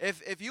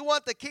 if you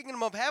want the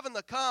kingdom of heaven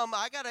to come,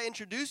 I got to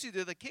introduce you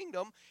to the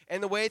kingdom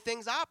and the way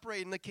things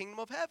operate in the kingdom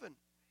of heaven.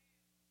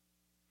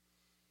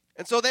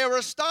 And so they were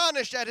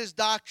astonished at his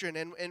doctrine,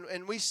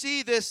 and we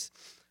see this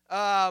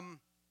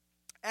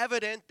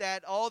evident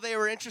that all they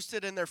were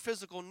interested in their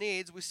physical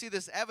needs. We see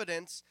this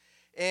evidence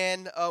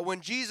and when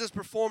Jesus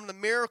performed the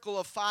miracle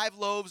of 5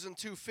 loaves and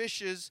 2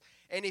 fishes,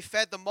 and he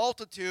fed the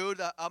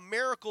multitude, a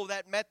miracle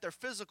that met their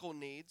physical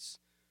needs.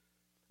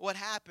 What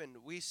happened?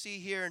 We see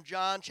here in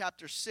John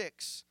chapter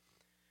 6.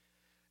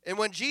 And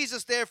when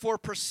Jesus therefore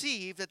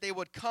perceived that they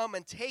would come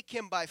and take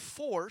him by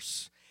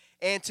force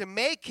and to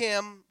make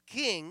him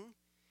king,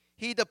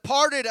 he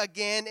departed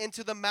again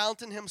into the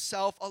mountain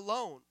himself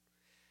alone.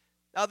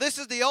 Now, this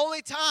is the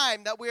only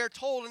time that we are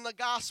told in the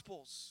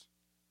Gospels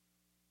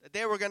that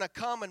they were going to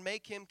come and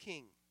make him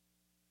king.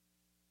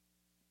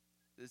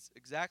 This is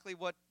exactly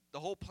what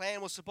the whole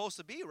plan was supposed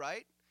to be,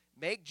 right?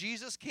 Make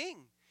Jesus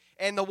king.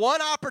 And the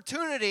one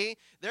opportunity,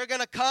 they're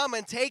going to come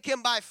and take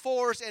him by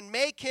force and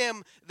make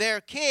him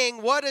their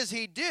king. What does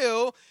he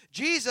do?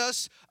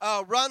 Jesus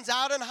runs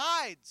out and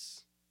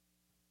hides.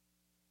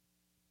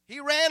 He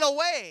ran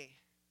away.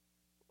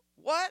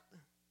 What?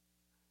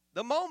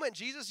 The moment,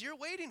 Jesus, you're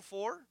waiting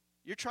for.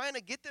 You're trying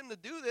to get them to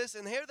do this,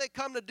 and here they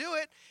come to do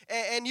it,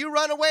 and you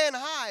run away and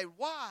hide.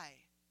 Why?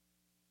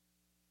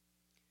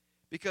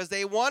 Because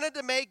they wanted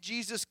to make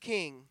Jesus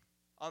king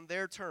on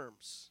their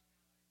terms.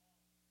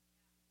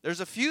 There's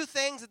a few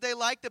things that they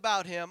liked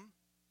about him,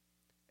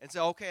 and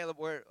say, okay,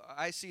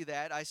 I see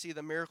that. I see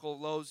the miracle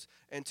of loaves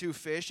and 2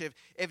 fish.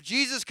 If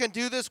Jesus can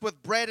do this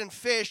with bread and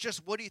fish,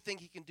 just what do you think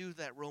he can do to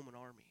that Roman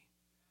army?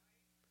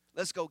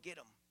 Let's go get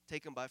him.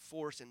 Take him by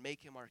force and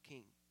make him our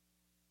king.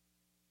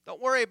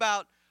 Don't worry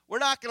about, we're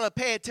not going to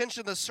pay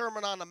attention to the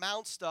Sermon on the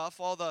Mount stuff,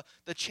 all the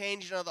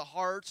changing of the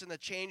hearts and the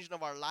changing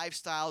of our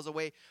lifestyles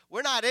away.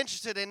 We're not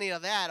interested in any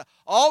of that.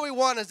 All we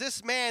want is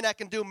this man that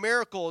can do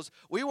miracles.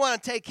 We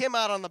want to take him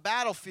out on the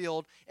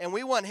battlefield, and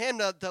we want him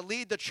to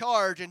lead the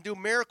charge and do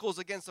miracles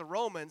against the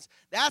Romans.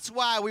 That's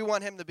why we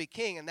want him to be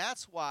king, and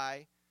that's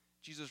why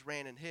Jesus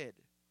ran and hid.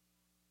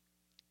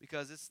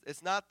 Because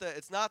it's not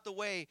the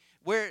way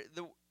where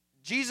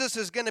Jesus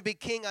is going to be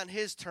king on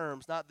his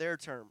terms, not their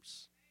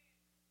terms.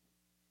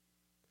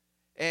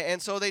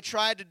 And so they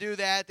tried to do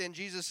that, and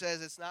Jesus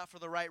says it's not for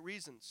the right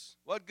reasons.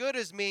 What good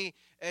is me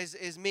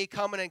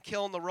coming and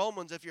killing the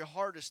Romans if your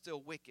heart is still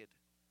wicked?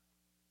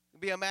 It'll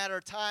be a matter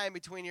of time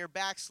between you're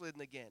backslidden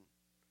again.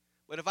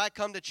 But if I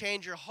come to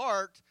change your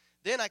heart,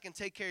 then I can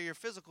take care of your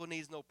physical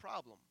needs, no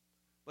problem.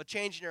 But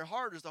changing your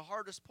heart is the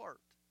hardest part.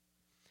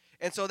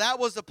 And so that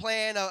was the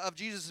plan of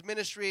Jesus'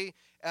 ministry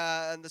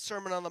and the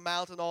Sermon on the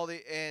Mount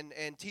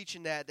and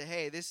teaching that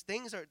hey,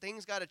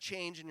 things got to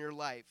change in your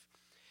life.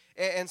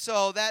 And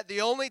so that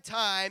the only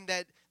time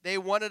that they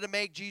wanted to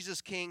make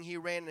Jesus king, he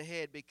ran and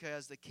hid,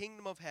 because the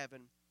kingdom of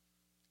heaven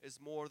is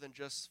more than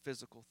just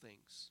physical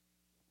things.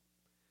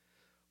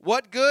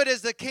 What good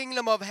is the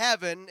kingdom of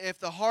heaven if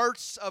the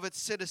hearts of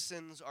its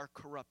citizens are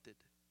corrupted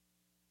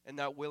and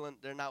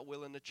they're not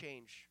willing to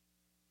change?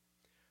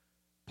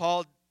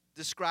 Paul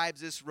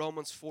describes this,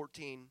 Romans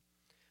 14.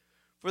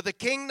 For the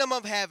kingdom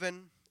of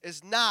heaven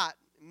is not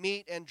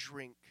meat and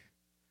drink,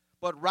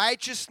 but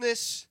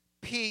righteousness,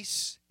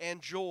 peace,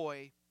 and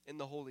joy in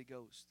the Holy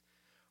Ghost.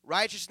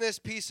 righteousness,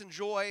 peace, and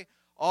joy,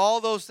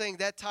 all those things,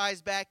 that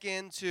ties back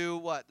into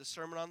what? The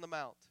Sermon on the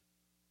Mount.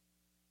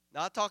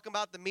 Not talking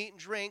about the meat and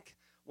drink.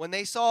 When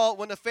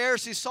the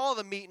Pharisees saw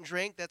the meat and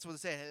drink, that's what they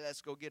said, hey,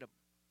 let's go get them.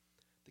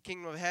 The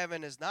kingdom of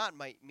heaven is not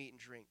meat and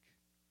drink,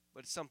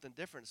 but it's something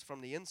different. It's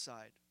from the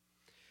inside.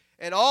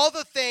 And all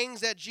the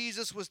things that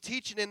Jesus was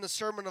teaching in the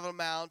Sermon on the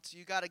Mount,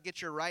 you got to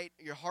get your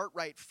heart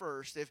right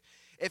first.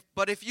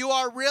 But if you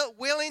are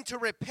willing to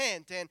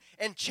repent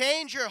and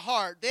change your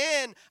heart,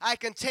 then I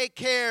can take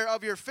care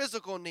of your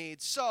physical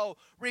needs. So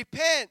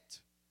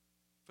repent,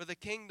 for the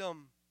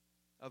kingdom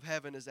of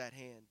heaven is at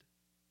hand.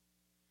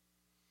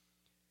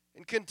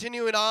 And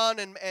continuing on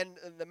in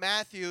the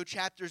Matthew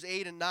chapters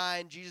 8 and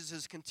 9, Jesus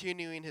is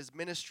continuing his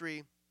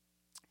ministry,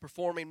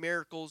 performing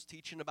miracles,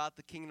 teaching about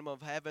the kingdom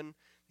of heaven,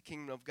 the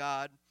kingdom of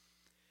God.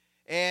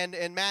 And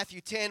in Matthew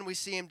 10, we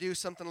see him do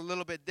something a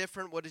little bit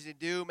different. What does he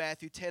do?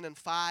 Matthew 10 and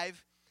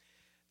 5.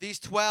 These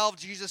 12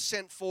 Jesus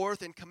sent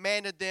forth and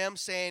commanded them,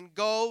 saying,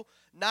 Go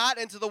not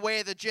into the way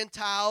of the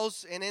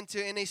Gentiles, and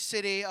into any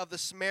city of the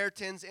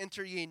Samaritans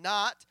enter ye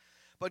not,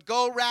 but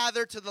go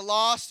rather to the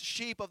lost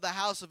sheep of the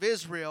house of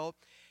Israel.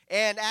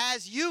 And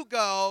as you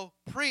go,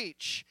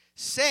 preach,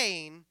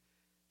 saying,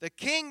 the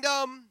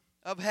kingdom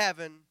of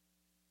heaven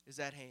is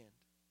at hand.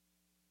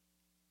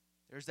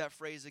 There's that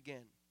phrase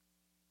again.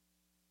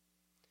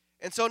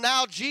 And so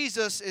now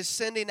Jesus is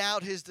sending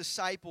out his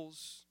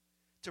disciples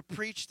to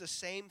preach the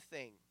same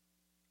thing.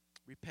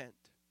 Repent.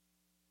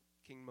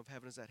 Kingdom of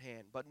heaven is at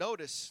hand. But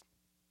notice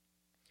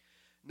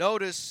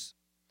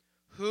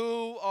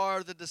who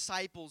are the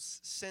disciples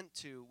sent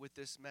to with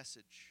this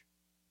message.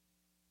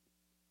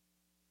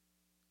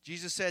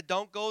 Jesus said,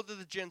 don't go to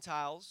the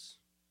Gentiles.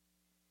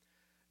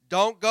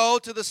 Don't go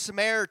to the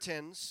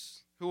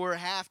Samaritans, who were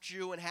half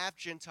Jew and half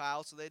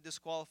Gentile, so they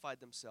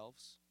disqualified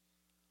themselves.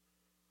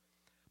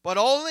 But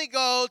only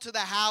go to the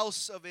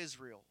house of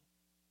Israel.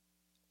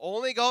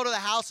 Only go to the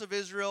house of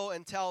Israel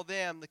and tell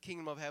them the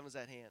kingdom of heaven is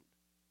at hand.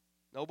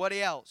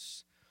 Nobody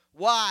else.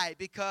 Why?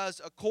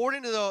 Because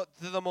according to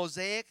the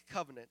Mosaic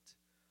covenant,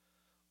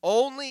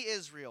 only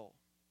Israel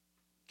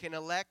can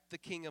elect the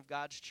king of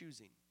God's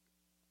choosing.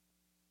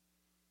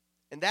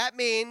 And that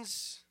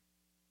means,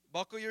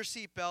 buckle your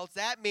seatbelts,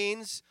 that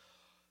means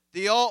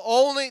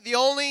only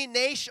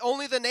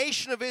the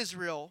nation of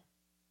Israel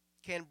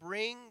can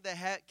bring the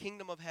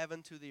kingdom of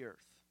heaven to the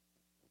earth.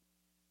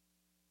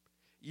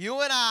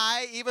 You and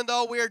I, even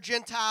though we're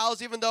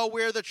Gentiles, even though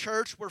we're the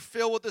church, we're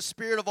filled with the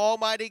Spirit of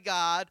Almighty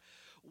God,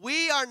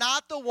 we are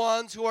not the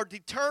ones who are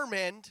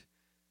determined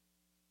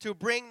to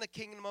bring the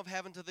kingdom of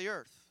heaven to the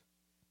earth.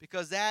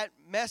 Because that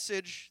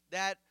message,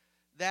 that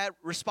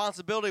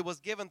responsibility was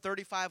given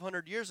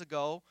 3,500 years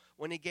ago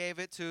when he gave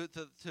it to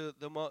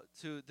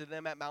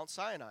them at Mount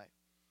Sinai.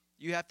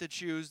 You have to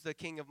choose the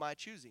king of my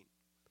choosing.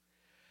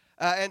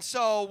 And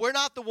so we're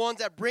not the ones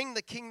that bring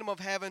the kingdom of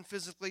heaven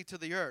physically to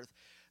the earth.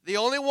 The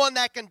only one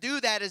that can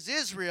do that is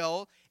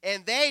Israel,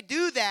 and they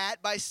do that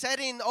by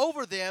setting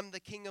over them the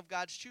king of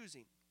God's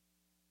choosing,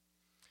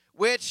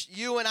 which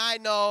you and I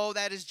know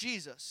that is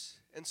Jesus.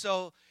 And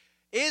so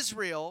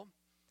Israel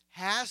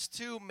has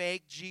to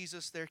make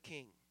Jesus their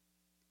king.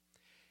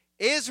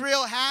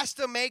 Israel has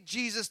to make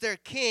Jesus their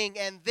king,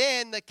 and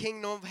then the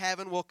kingdom of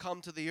heaven will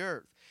come to the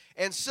earth.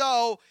 And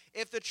so,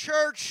 if the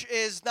church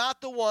is not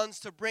the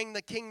ones to bring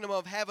the kingdom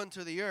of heaven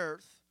to the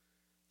earth,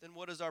 then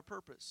what is our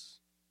purpose?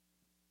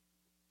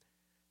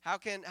 How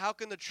can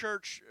the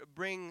church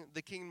bring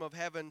the kingdom of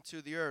heaven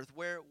to the earth?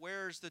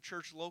 Where is the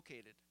church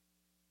located?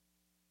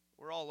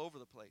 We're all over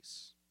the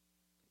place.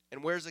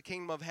 And where's the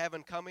kingdom of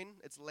heaven coming?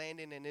 It's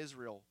landing in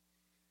Israel,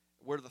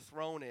 where the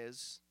throne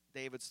is,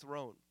 David's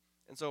throne.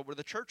 And so where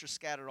the church is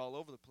scattered all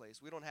over the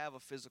place. We don't have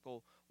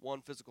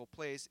one physical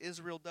place.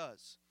 Israel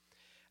does.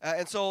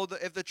 And so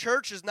if the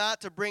church is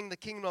not to bring the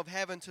kingdom of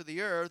heaven to the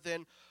earth,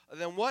 then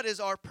what is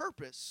our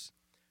purpose?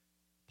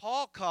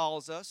 Paul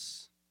calls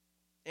us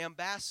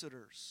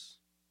ambassadors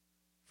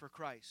for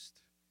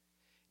Christ.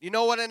 You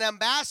know what an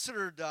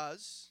ambassador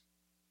does?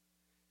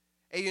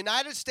 A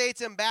United States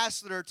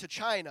ambassador to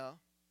China,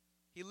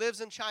 he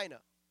lives in China,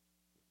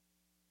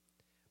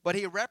 but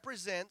he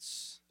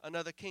represents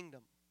another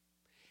kingdom.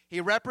 He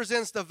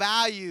represents the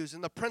values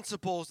and the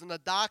principles and the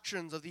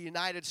doctrines of the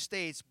United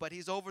States, but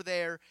he's over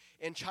there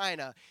in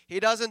China. He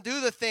doesn't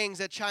do the things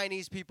that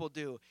Chinese people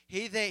do.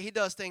 He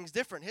does things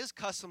different. His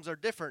customs are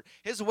different.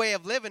 His way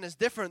of living is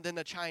different than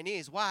the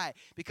Chinese. Why?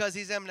 Because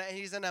he's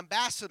an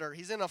ambassador.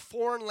 He's in a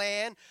foreign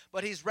land,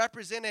 but he's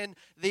representing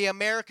the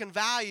American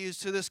values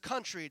to this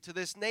country, to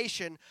this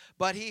nation,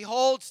 but he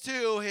holds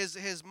to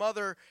his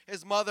mother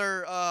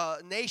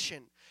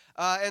nation.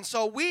 And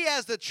so we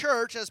as the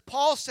church, as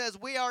Paul says,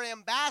 we are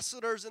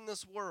ambassadors in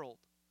this world.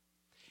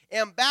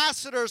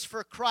 Ambassadors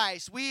for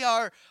Christ. We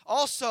are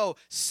also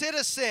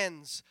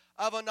citizens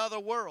of another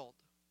world.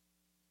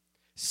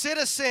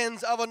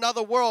 Citizens of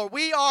another world.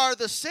 We are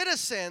the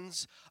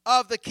citizens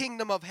of the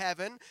kingdom of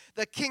heaven,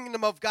 the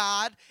kingdom of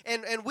God,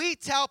 and we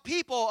tell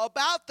people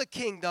about the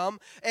kingdom,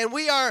 and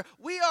we are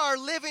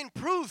living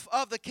proof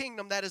of the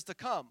kingdom that is to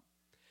come.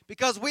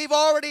 because we've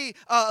already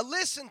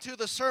listened to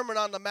the Sermon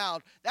on the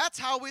Mount. That's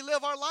how we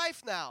live our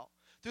life now.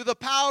 Through the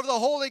power of the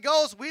Holy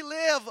Ghost, we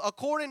live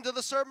according to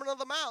the Sermon on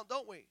the Mount,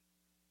 don't we?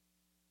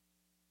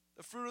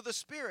 The fruit of the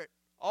Spirit.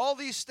 All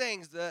these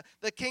things. The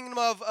kingdom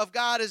of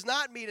God is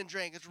not meat and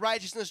drink. It's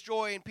righteousness,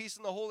 joy, and peace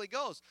in the Holy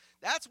Ghost.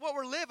 That's what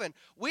we're living.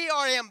 We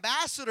are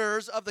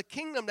ambassadors of the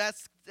kingdom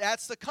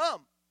that's to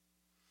come.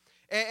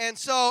 And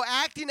so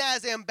acting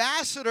as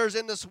ambassadors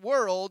in this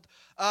world,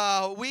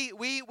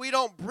 we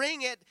don't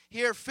bring it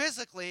here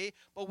physically,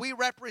 but we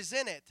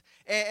represent it.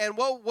 And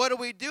what do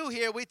we do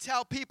here? We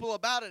tell people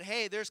about it.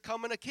 Hey, there's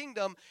coming a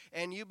kingdom,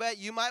 and you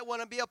might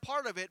want to be a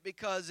part of it,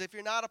 because if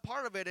you're not a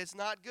part of it, it's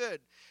not good.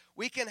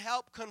 We can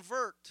help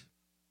convert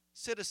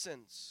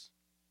citizens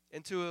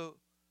into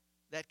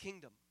that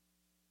kingdom.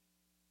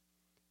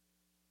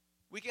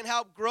 We can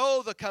help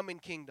grow the coming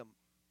kingdom.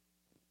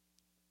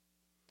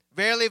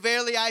 Verily,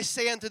 verily, I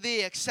say unto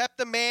thee, except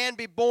a man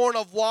be born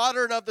of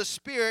water and of the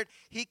Spirit,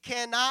 he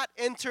cannot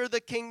enter the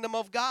kingdom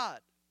of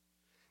God.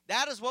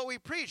 That is what we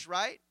preach,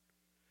 right?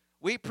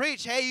 We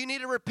preach, hey, you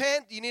need to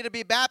repent, you need to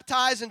be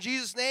baptized in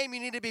Jesus' name,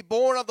 you need to be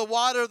born of the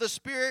water of the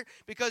Spirit,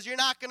 because you're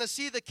not going to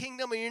see the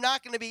kingdom, and you're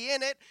not going to be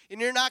in it, and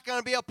you're not going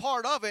to be a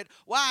part of it.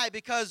 Why?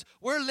 Because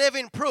we're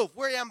living proof.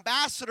 We're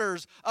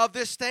ambassadors of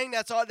this thing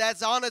that's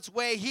on its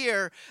way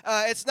here.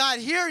 It's not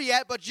here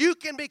yet, but you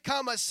can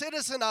become a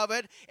citizen of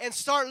it and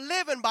start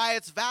living by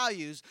its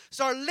values,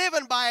 start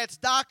living by its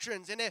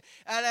doctrines. And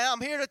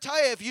I'm here to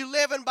tell you, if you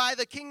live in by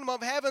the kingdom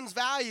of heaven's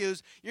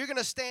values, you're going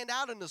to stand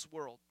out in this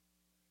world.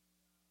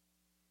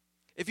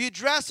 If you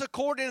dress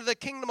according to the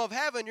kingdom of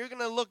heaven, you're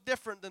going to look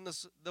different than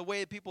the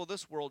way people of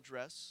this world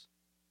dress.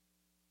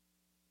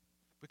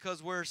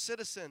 Because we're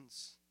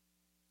citizens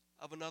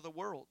of another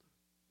world.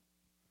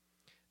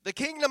 The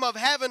kingdom of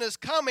heaven is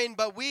coming,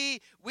 but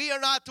we are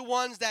not the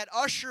ones that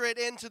usher it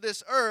into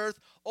this earth.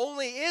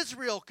 Only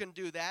Israel can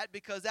do that,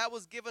 because that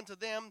was given to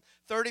them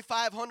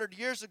 3,500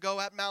 years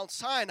ago at Mount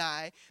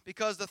Sinai,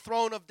 because the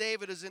throne of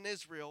David is in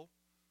Israel,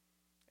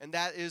 and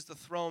that is the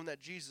throne that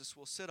Jesus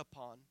will sit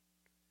upon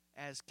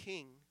as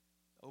king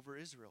over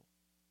Israel.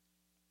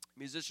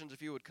 Musicians,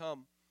 if you would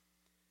come.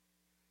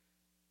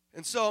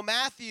 And so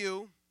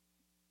Matthew's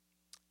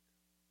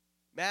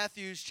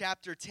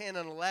chapter 10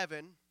 and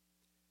 11,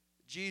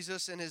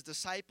 Jesus and his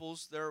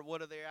disciples, they're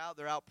out?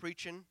 They're out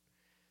preaching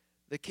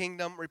the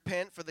kingdom.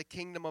 Repent, for the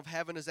kingdom of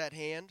heaven is at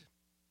hand.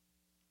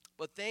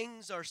 But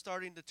things are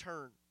starting to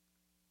turn.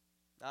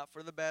 Not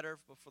for the better,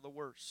 but for the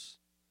worse.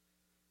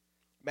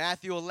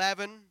 Matthew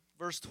 11,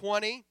 verse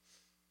 20.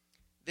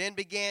 Then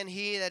began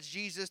he, that's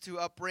Jesus, to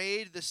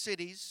upbraid the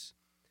cities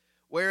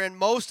wherein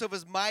most of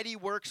his mighty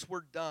works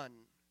were done,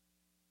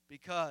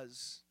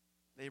 because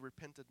they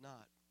repented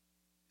not.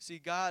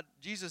 See,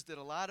 Jesus did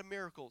a lot of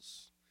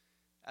miracles.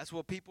 That's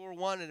what people were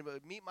wanting.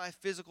 Meet my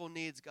physical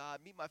needs,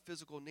 God. Meet my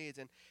physical needs.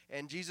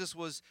 And Jesus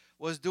was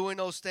doing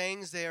those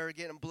things. They were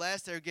getting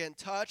blessed. They were getting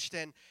touched.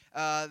 And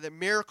the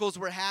miracles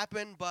were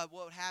happening. But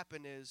what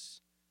happened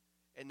is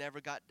it never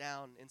got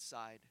down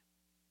inside.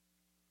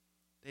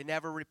 They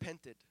never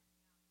repented.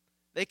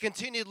 They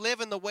continued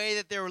living the way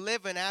that they were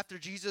living after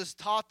Jesus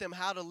taught them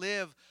how to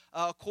live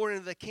according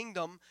to the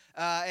kingdom,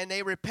 and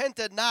they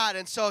repented not.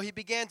 And so he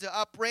began to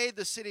upbraid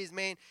the cities,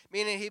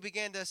 meaning he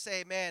began to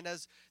say, man,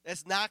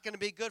 that's not going to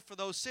be good for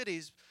those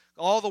cities.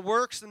 All the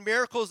works and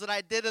miracles that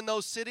I did in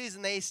those cities,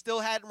 and they still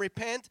hadn't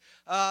repent,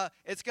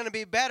 it's going to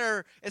be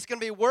better. It's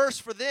going to be worse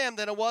for them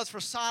than it was for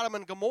Sodom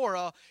and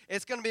Gomorrah.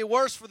 It's going to be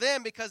worse for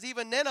them because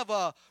even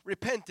Nineveh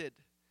repented.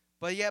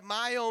 But yet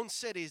my own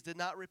cities did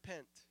not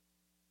repent.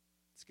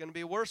 It's going to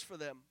be worse for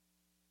them.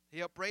 He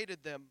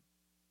upbraided them.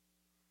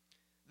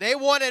 They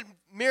wanted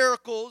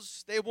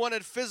miracles. They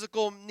wanted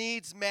physical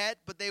needs met,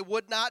 but they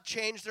would not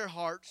change their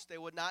hearts. They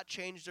would not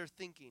change their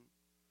thinking.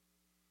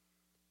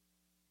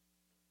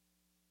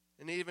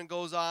 And he even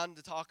goes on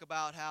to talk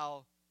about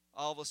how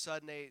all of a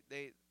sudden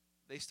they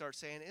start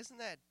saying, isn't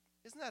that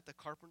the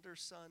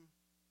carpenter's son?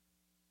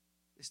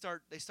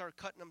 They start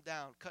cutting him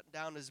down, cutting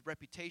down his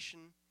reputation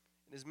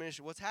and his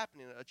ministry. What's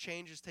happening? A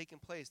change is taking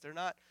place. They're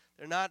not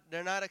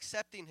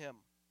accepting him.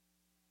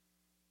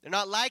 They're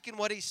not liking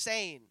what he's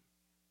saying.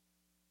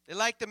 They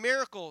like the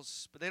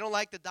miracles, but they don't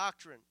like the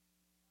doctrine.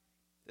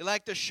 They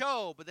like the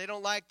show, but they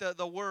don't like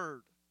the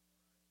word.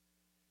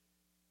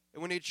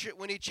 And when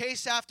you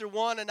chase after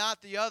one and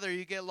not the other,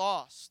 you get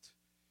lost.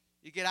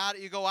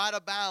 You go out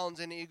of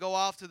bounds, and you go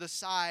off to the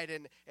side,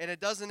 and it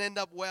doesn't end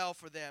up well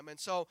for them. And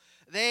so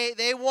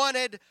they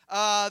wanted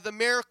the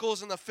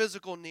miracles and the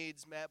physical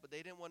needs met, but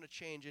they didn't want to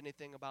change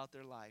anything about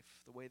their life,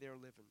 the way they were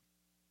living.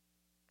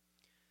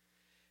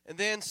 And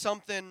then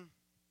something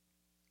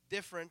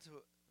different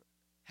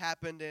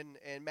happened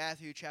in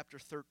Matthew chapter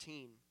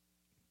 13.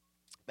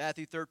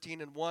 Matthew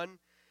 13 and 1.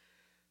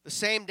 The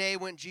same day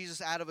went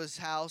Jesus out of his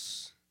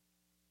house,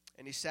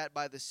 and he sat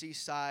by the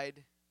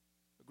seaside.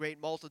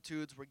 Great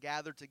multitudes were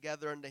gathered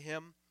together unto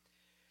him,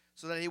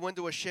 so that he went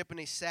to a ship, and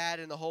he sat,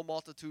 and the whole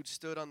multitude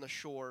stood on the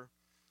shore.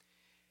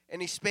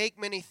 And he spake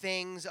many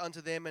things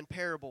unto them in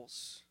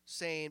parables,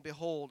 saying,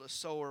 Behold, a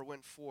sower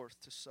went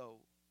forth to sow.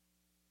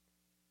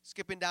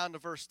 Skipping down to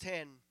verse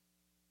 10,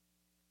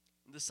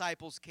 the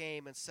disciples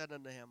came and said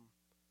unto him,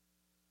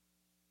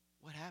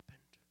 what happened?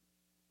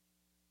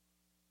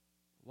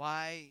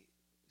 Why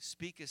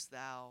speakest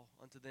thou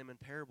unto them in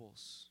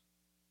parables?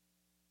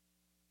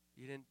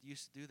 You didn't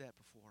used to do that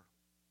before.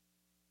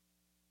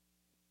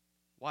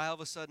 Why all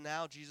of a sudden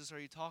now, Jesus, are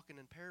you talking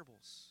in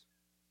parables?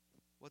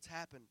 What's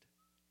happened?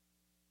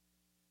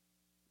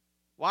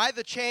 Why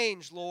the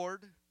change,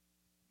 Lord?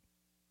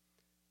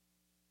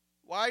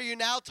 Why are you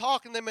now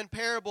talking to them in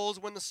parables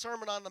when the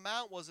Sermon on the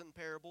Mount wasn't in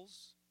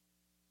parables?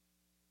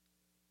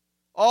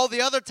 All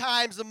the other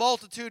times the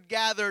multitude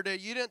gathered,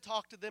 you didn't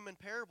talk to them in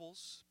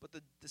parables, but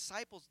the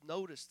disciples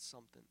noticed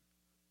something.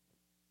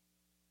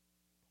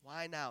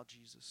 Why now,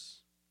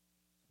 Jesus?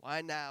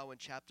 Why now in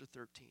chapter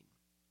 13?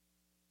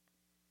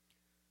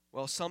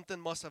 Well, something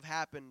must have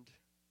happened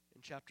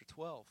in chapter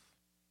 12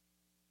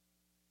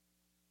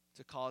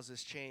 to cause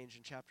this change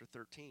in chapter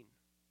 13.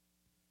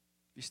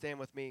 If you stand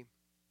with me.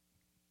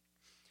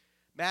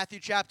 Matthew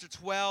chapter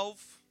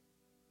 12,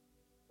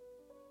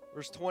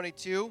 verse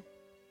 22.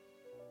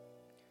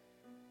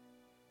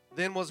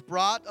 Then was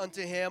brought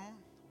unto him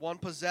one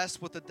possessed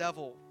with the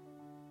devil,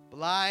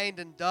 blind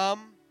and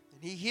dumb,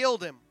 and he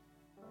healed him,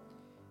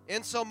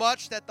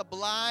 insomuch that the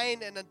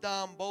blind and the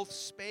dumb both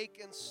spake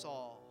and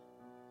saw.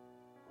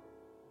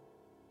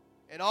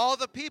 And all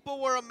the people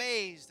were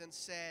amazed and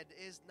said,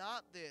 is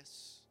not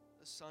this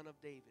the Son of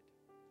David?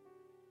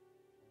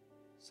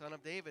 Son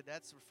of David,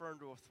 that's referring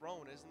to a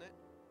throne, isn't it?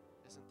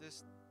 Isn't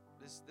this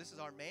is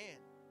our man?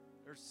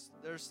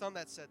 There's some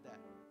that said that.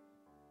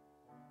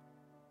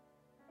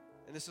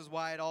 And this is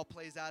why it all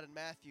plays out in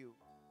Matthew.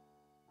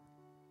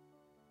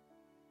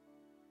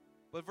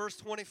 But verse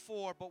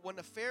 24, but when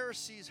the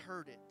Pharisees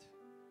heard it.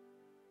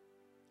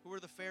 Who were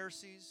the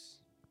Pharisees?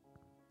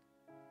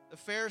 The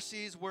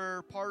Pharisees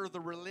were part of the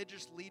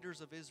religious leaders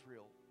of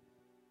Israel.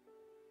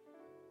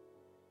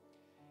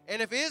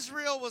 And if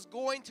Israel was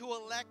going to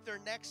elect their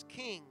next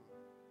king,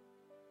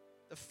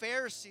 the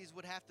Pharisees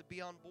would have to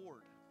be on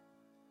board.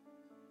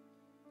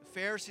 The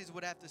Pharisees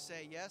would have to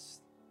say,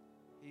 yes,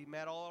 he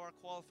met all our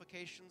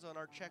qualifications on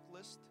our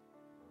checklist.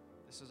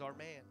 This is our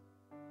man.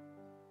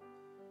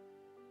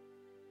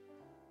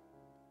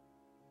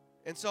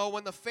 And so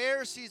when the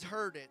Pharisees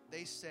heard it,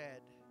 they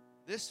said,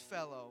 this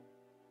fellow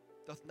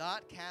doth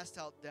not cast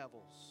out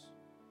devils,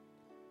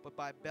 but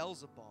by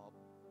Beelzebub,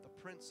 the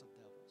prince of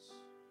devils.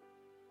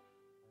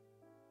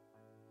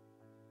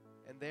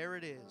 And there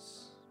it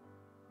is,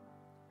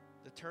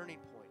 the turning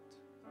point.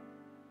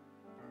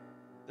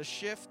 The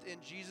shift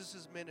in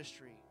Jesus'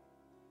 ministry,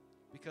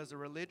 because the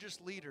religious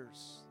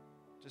leaders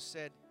just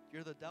said,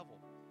 you're the devil.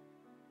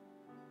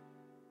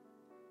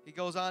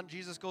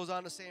 Jesus goes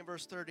on to say in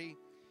verse 30,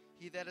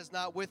 he that is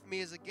not with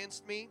me is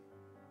against me.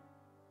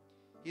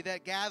 He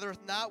that gathereth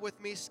not with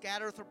me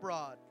scattereth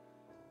abroad.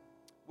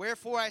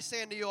 Wherefore I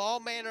say unto you, all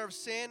manner of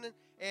sin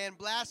and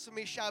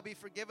blasphemy shall be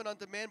forgiven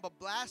unto men, but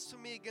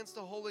blasphemy against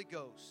the Holy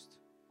Ghost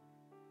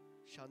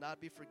shall not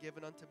be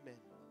forgiven unto men.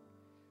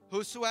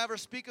 Whosoever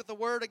speaketh the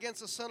word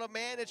against the Son of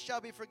Man, it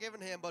shall be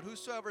forgiven him. But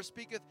whosoever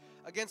speaketh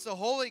against the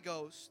Holy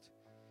Ghost,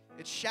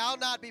 it shall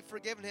not be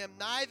forgiven him,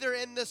 neither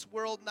in this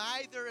world,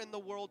 neither in the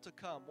world to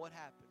come. What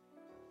happened?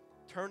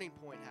 Turning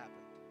point happened.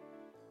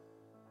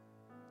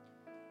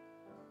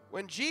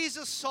 When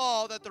Jesus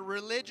saw that the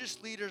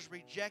religious leaders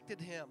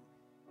rejected him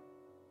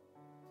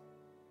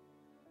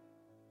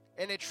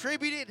and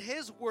attributed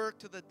his work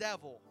to the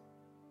devil,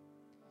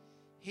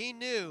 he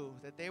knew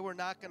that they were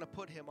not going to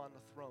put him on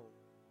the throne,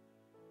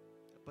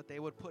 but they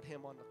would put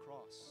him on the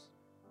cross.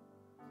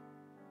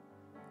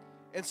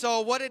 And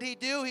so what did he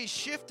do? He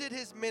shifted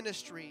his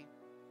ministry.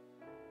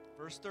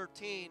 Verse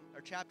 13,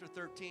 or chapter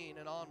 13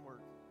 and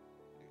onward.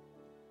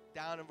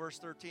 Down in verse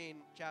 13,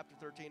 chapter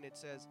 13, it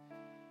says,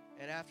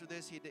 and after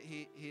this, he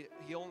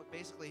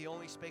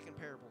only spake in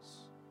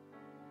parables.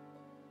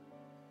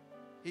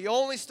 He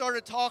only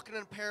started talking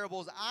in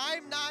parables.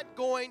 I'm not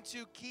going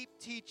to keep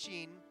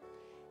teaching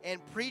and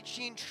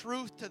preaching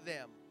truth to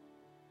them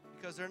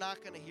because they're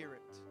not going to hear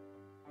it.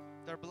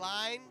 They're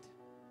blind.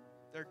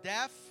 They're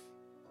deaf.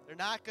 They're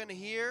not going to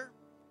hear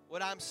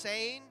what I'm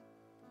saying.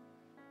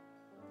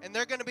 And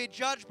they're going to be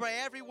judged by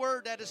every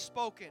word that is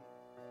spoken.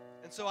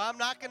 And so I'm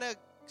not going to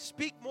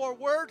speak more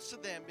words to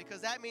them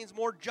because that means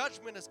more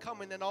judgment is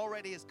coming than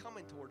already is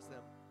coming towards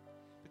them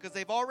because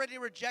they've already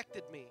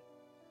rejected me.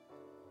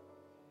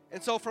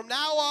 And so from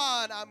now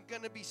on, I'm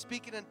going to be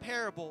speaking in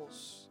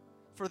parables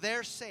for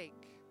their sake.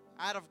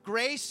 Out of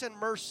grace and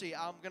mercy,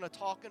 I'm going to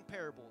talk in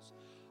parables.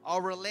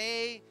 I'll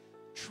relay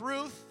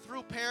truth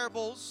through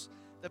parables.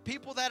 The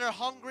people that are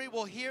hungry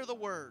will hear the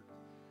word.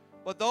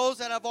 But those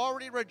that have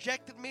already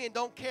rejected me and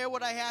don't care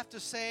what I have to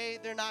say,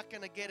 they're not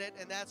going to get it,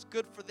 and that's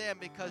good for them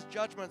because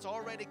judgment's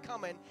already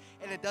coming,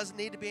 and it doesn't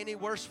need to be any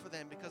worse for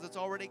them because it's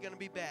already going to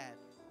be bad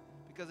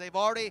because they've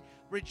already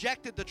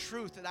rejected the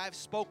truth that I've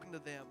spoken to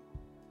them.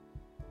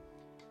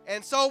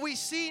 And so we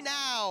see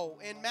now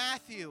in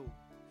Matthew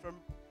from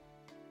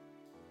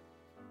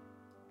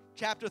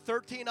chapter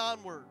 13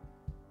 onward,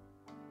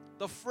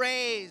 the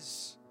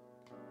phrase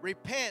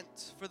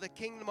repent, for the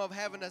kingdom of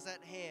heaven is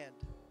at hand,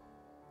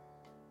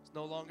 it's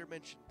no longer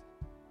mentioned.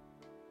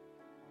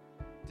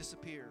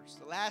 Disappears.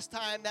 The last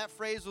time that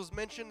phrase was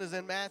mentioned is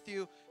in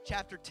Matthew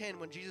chapter 10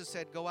 when Jesus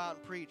said, go out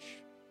and preach.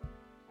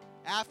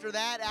 After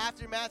that,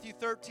 after Matthew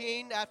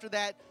 13, after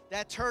that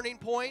turning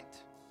point,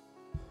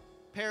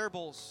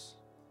 parables.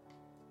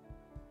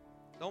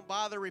 Don't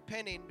bother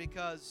repenting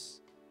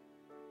because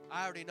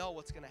I already know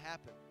what's going to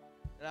happen.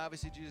 And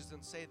obviously Jesus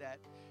didn't say that.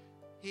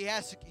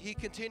 He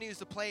continues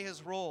to play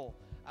his role.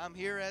 I'm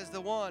here as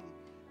the one.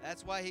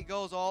 That's why he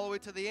goes all the way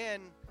to the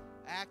end,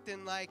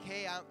 acting like,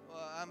 hey,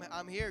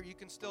 I'm here. You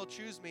can still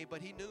choose me.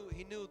 But he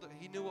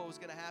knew what was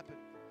going to happen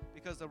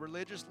because the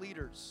religious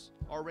leaders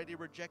already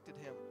rejected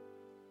him.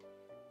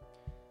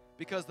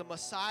 Because the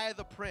Messiah,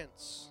 the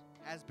Prince,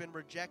 has been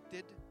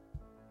rejected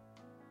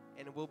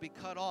and will be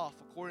cut off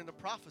according to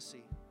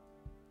prophecy.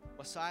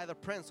 Messiah, the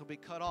Prince, will be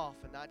cut off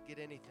and not get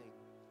anything.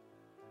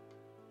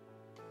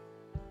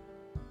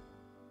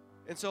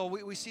 And so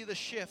we see the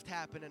shift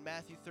happen in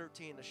Matthew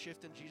 13, the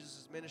shift in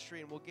Jesus'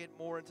 ministry, and we'll get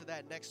more into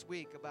that next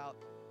week about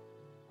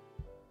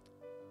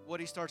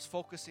what he starts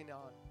focusing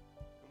on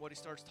and what he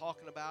starts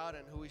talking about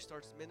and who he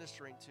starts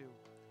ministering to.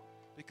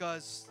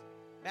 Because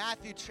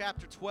Matthew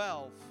chapter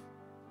 12,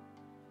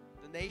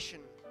 the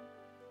nation,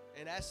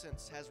 in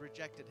essence, has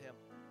rejected him.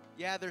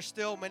 Yeah, there's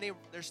still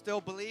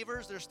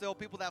believers, there's still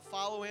people that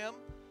follow him.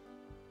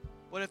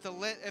 But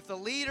if the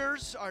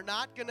leaders are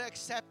not going to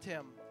accept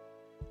him,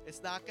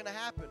 it's not going to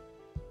happen.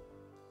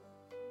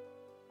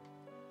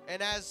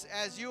 And as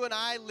you and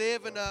I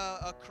live in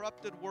a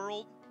corrupted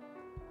world,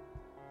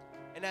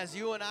 and as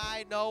you and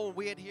I know when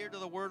we adhere to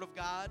the Word of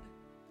God,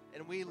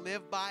 and we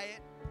live by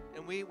it,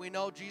 and we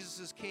know Jesus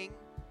is King,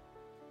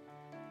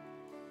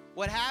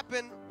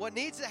 what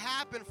needs to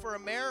happen for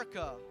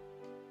America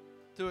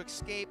to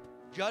escape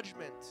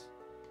judgment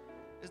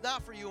is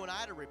not for you and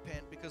I to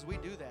repent, because we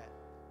do that.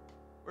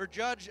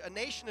 A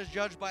nation is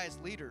judged by its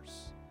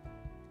leaders.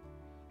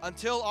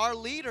 Until our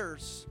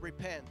leaders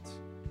repent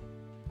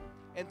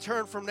and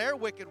turn from their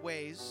wicked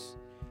ways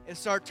and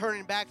start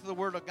turning back to the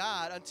Word of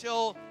God,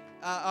 until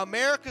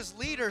America's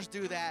leaders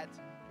do that,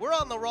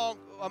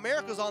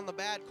 America's on the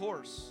bad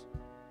course.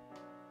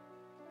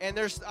 And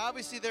there's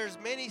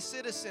many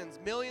citizens,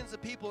 millions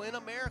of people in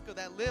America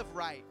that live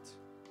right.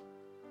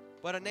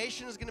 But a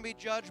nation is going to be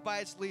judged by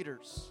its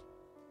leaders.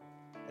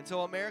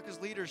 Until America's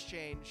leaders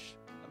change,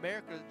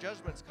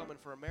 judgment's coming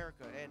for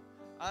America. And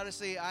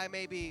honestly, I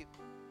may be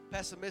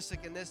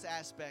pessimistic in this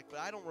aspect, but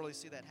I don't really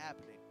see that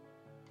happening.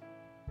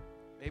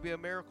 Maybe a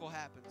miracle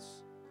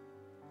happens.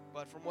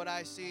 But from what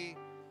I see,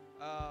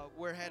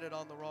 we're headed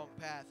on the wrong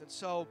path. And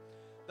so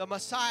the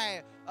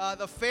Messiah,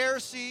 the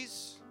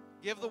Pharisees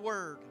give the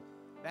word.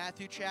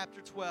 Matthew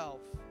chapter 12,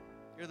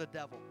 you're the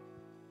devil.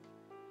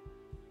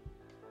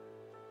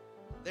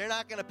 They're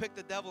not going to pick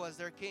the devil as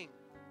their king.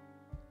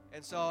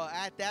 And so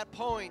at that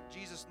point,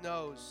 Jesus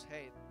knows,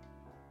 hey,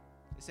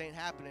 this ain't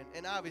happening.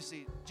 And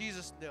obviously,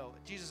 Jesus knows.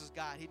 Jesus is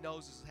God. He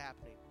knows this is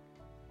happening.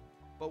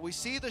 But we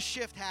see the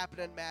shift happen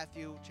in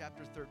Matthew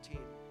chapter 13.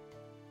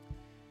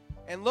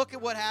 And look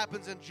at what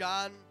happens in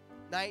John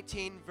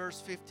 19,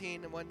 verse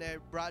 15, and when they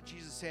brought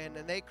Jesus in,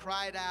 and they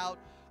cried out,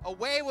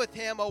 away with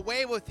him,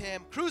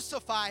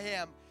 crucify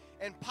him.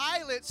 And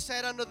Pilate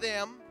said unto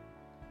them,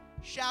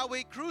 shall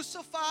we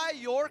crucify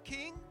your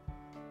king?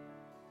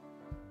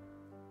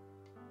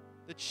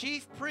 The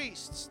chief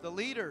priests, the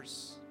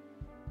leaders,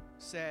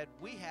 said,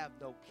 we have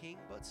no king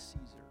but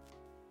Caesar.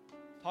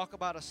 Talk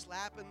about a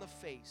slap in the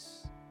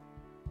face.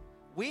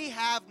 We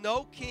have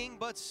no king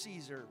but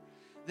Caesar.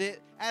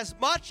 As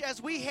much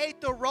as we hate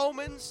the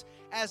Romans,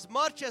 as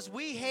much as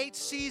we hate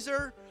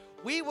Caesar,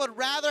 we would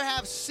rather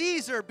have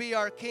Caesar be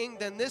our king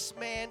than this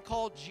man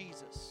called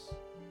Jesus.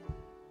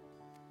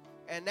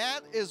 And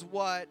that is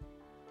what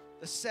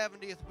the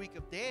 70th week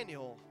of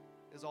Daniel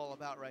is all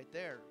about right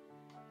there.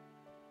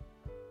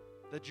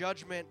 The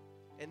judgment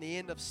and the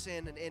end of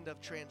sin and end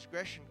of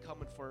transgression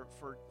coming for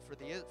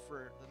the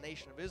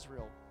nation of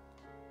Israel.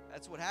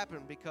 That's what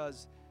happened,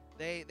 because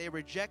they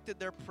rejected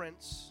their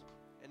prince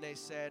and they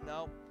said,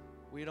 no,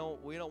 we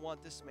don't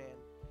want this man.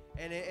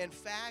 And in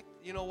fact,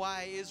 you know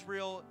why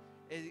Israel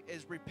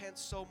is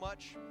repents so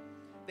much?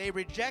 They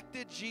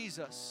rejected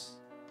Jesus.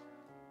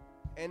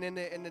 And in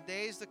the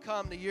days to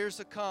come, the years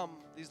to come,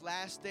 these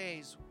last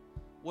days,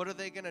 what are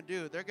they going to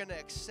do? They're going to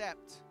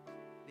accept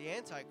the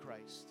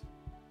Antichrist.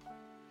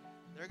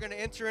 They're going to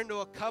enter into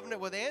a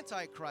covenant with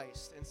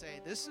Antichrist and say,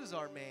 this is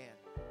our man.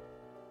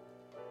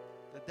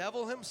 The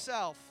devil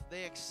himself,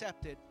 they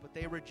accepted, but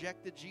they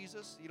rejected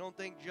Jesus. You don't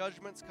think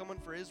judgment's coming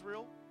for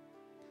Israel?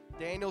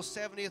 Daniel's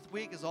 70th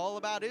week is all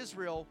about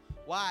Israel.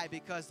 Why?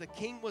 Because the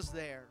king was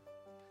there.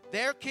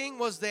 Their king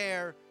was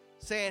there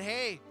saying,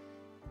 hey,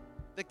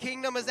 the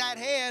kingdom is at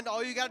hand.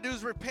 All you got to do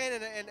is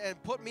repent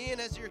and put me in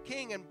as your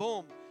king, and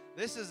boom,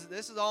 this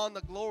is all in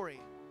the glory.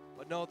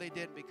 But no, they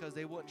didn't, because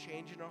they wouldn't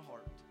change in their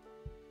heart.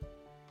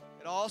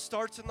 It all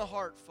starts in the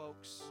heart,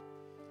 folks.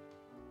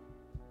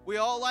 We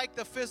all like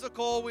the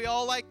physical. We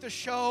all like the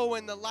show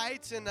and the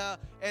lights and the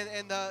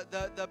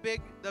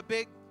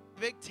big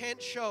big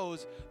tent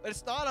shows, but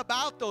it's not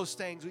about those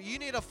things. What you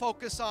need to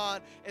focus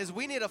on is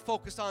we need to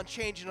focus on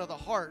changing of the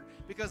heart,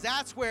 because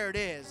that's where it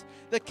is.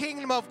 The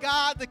kingdom of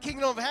God, the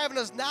kingdom of heaven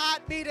is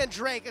not meat and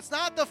drink. It's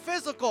not the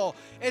physical.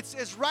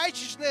 It's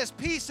righteousness,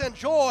 peace, and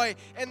joy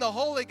in the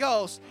Holy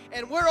Ghost.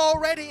 And we're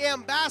already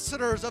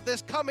ambassadors of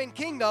this coming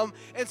kingdom,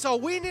 and so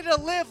we need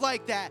to live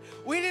like that.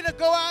 We need to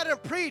go out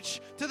and preach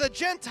to the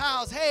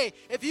Gentiles, hey,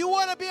 if you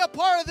want to be a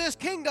part of this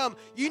kingdom,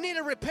 you need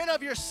to repent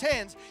of your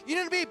sins. You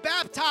need to be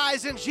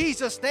baptized in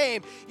Jesus'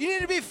 name. You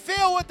need to be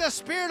filled with the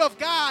Spirit of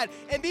God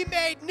and be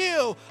made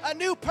new, a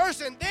new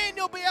person. Then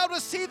you'll be able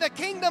to see the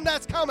kingdom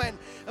that's coming.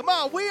 Come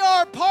on, we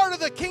are part of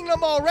the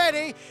kingdom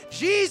already.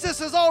 Jesus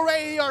is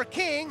already our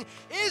king.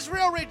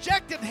 Israel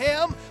rejected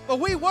him, but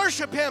we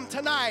worship him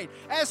tonight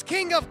as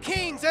King of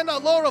Kings and the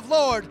Lord of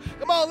Lords.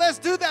 Come on, let's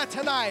do that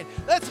tonight.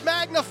 Let's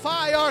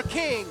magnify our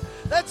King.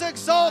 Let's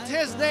exalt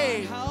his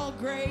name.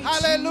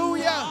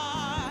 Hallelujah.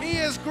 He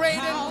is great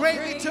and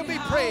greatly to be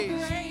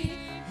praised.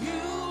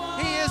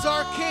 He is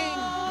our King.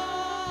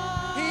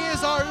 He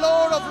is our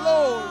Lord of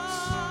Lords.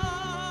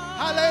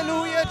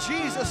 Hallelujah,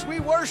 Jesus. We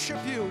worship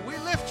you. We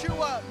lift you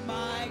up.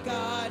 My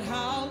God,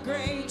 how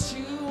great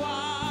you are.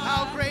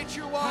 How great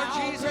you are,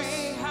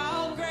 Jesus.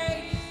 How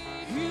great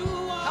you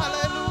are.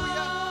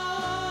 Hallelujah.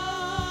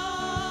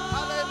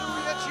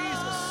 Hallelujah,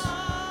 Jesus.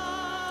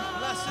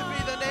 Blessed be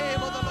the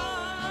name of the Lord.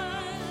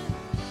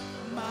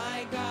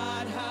 My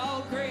God,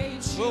 how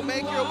great you are. We'll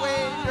make your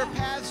way, your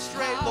path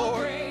straight,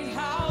 Lord.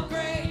 How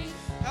great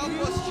Help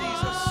us,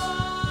 Jesus.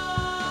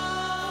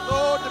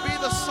 Lord, to be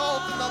the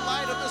salt and the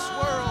light of this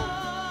world.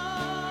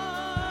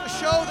 To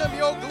show them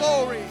your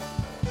glory,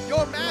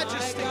 your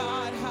majesty. My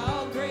God,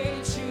 how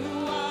great you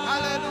are.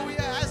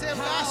 Hallelujah. As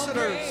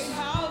ambassadors.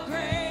 How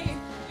great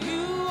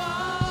you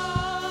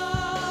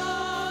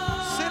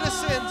are.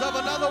 Citizens of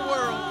another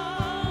world.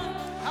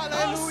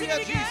 Hallelujah,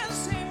 Sing again.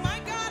 Jesus. Say, my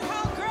God,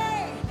 how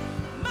great.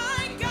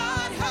 My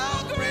God,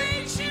 how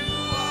great you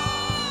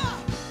are.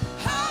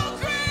 How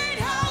great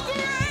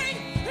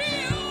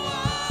you are.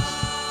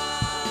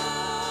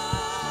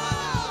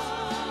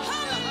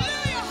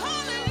 Hallelujah,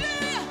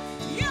 hallelujah.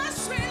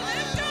 Yes, we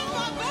lift up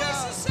our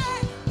voice and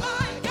say,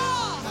 my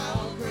God,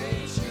 how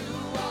great you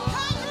are.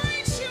 How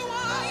great you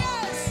are,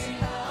 yes.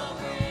 How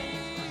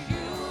great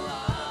you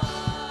are.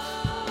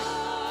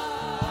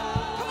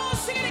 Come on,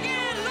 sing it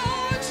again.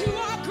 Lord, you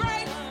are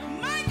great.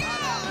 My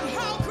God,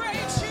 how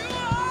great you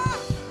are.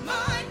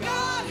 My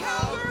God,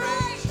 how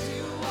great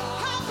you are.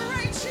 How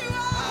great you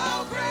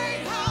are.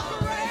 How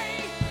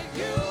great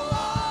you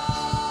are.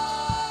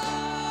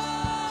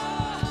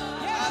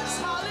 Yes,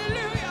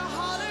 hallelujah,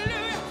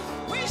 hallelujah.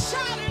 We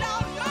shout it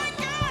out. My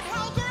God,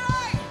 how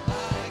great.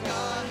 My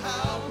God,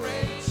 how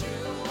great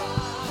you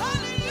are.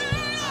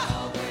 Hallelujah.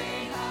 How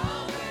great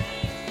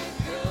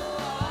you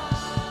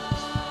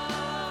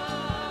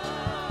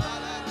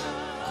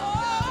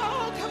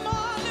Oh, come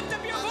on, lift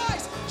up your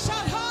voice.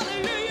 Shout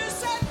hallelujah.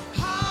 Say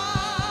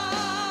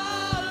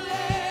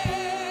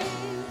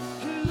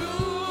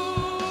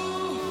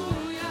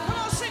hallelujah. Come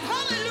on, sing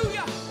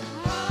hallelujah.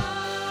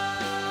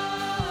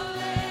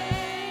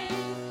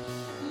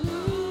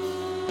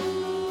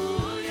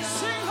 Hallelujah.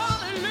 Sing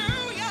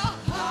hallelujah.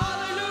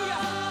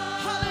 Hallelujah.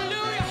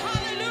 Hallelujah.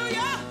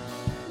 Hallelujah.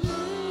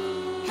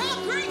 How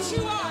great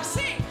you are.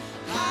 Sing.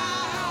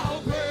 How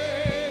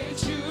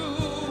great you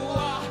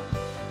are.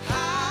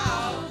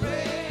 How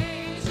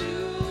great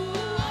you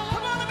are.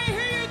 Come on, let me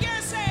hear you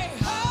again. Say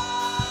hallelujah.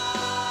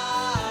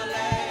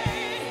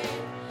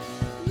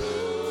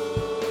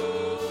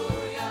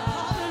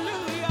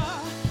 Hallelujah.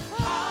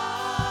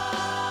 Hallelujah.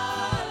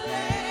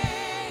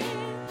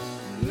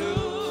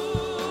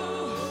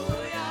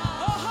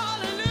 Oh,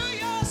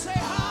 hallelujah. Say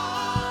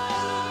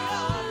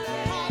hallelujah.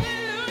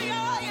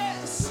 Hallelujah.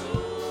 Yes.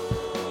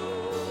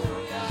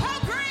 How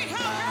great,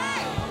 how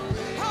great,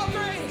 how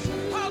great,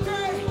 how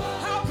great,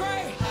 how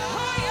great.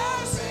 Oh,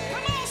 yes.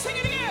 Come on, sing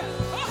it again.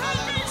 Oh, how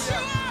great you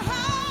are,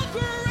 how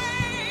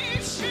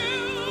great you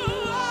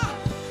are.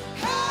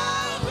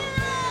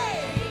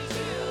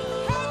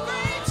 How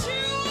great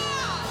you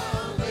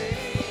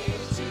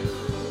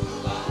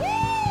are.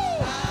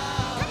 Woo!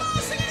 Come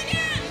on, sing it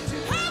again.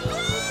 How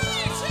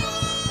great you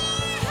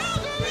are, how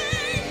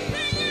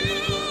great you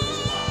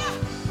are.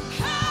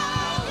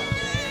 How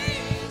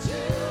great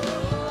you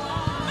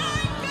are.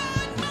 My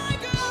God, my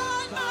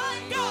God, my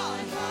God.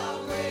 How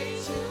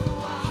great you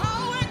are.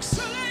 How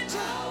excellent.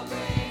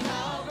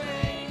 How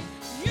great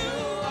you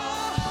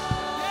are.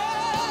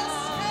 Yes,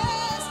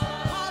 yes.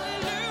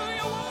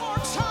 Hallelujah. One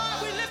more time.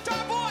 We lift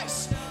our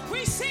voice.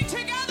 We sing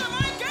together,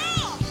 my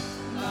God.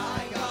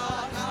 My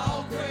God,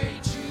 how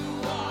great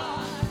you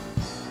are.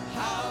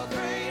 How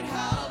great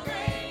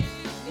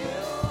you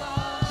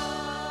are.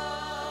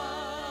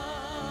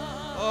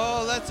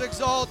 Oh, let's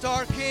exalt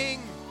our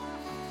King,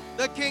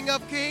 the King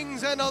of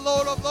Kings and the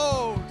Lord of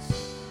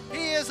Lords.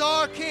 He is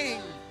our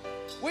King.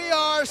 We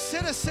are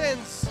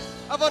citizens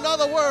of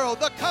another world,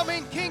 the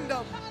coming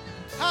kingdom.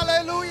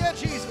 Hallelujah,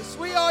 Jesus.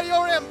 We are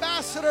your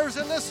ambassadors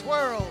in this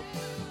world.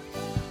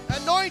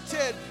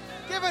 Anointed,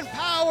 given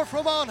power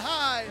from on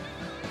high.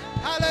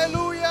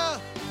 Hallelujah.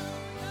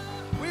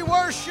 We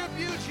worship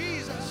you,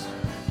 Jesus.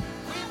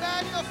 We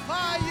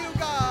magnify you,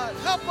 God.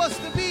 Help us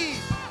to be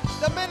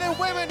the men and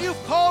women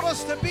you've called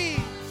us to be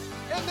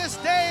in this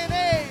day and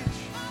age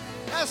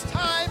as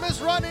time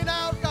is running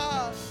out,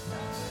 God.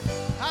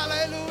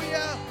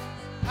 Hallelujah.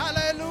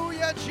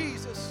 Hallelujah,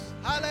 Jesus.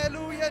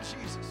 Hallelujah,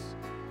 Jesus.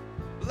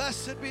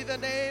 Blessed be the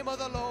name of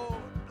the Lord.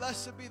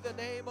 Blessed be the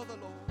name of the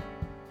Lord.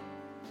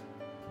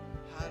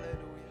 Hallelujah.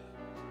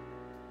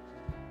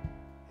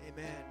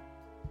 Amen.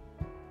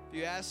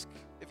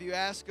 If you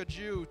ask a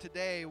Jew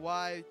today,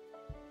 why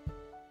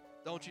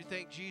don't you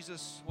think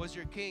Jesus was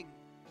your king?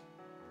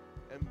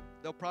 And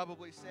they'll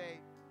probably say,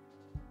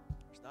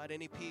 there's not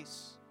any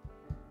peace.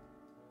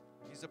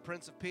 He's the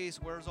Prince of Peace.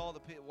 Where's all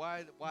the peace?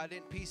 Why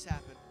didn't peace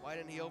happen? Why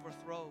didn't he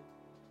overthrow?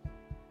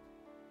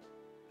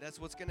 That's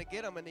what's going to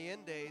get them in the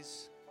end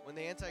days when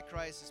the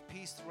Antichrist is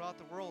peace throughout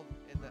the world.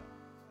 And the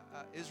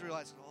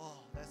Israelites, oh,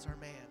 that's our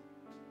man.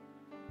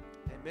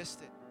 They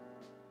missed it.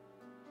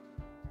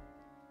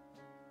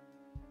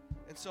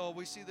 And so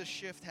we see the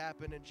shift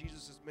happen in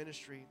Jesus'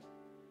 ministry.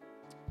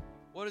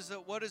 Where is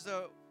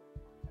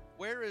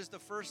the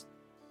first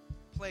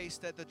place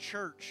that the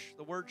church,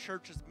 the word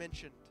church is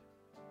mentioned?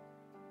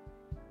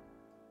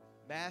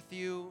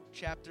 Matthew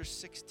chapter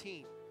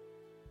 16.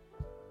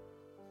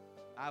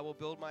 I will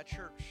build my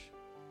church.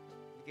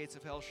 The gates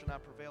of hell shall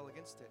not prevail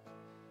against it.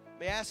 Let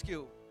me ask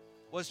you,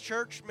 was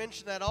church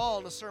mentioned at all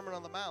in the Sermon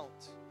on the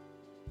Mount?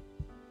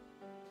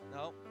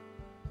 No.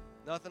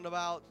 Nothing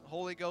about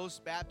Holy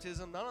Ghost,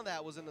 baptism. None of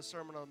that was in the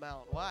Sermon on the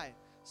Mount. Why?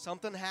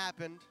 Something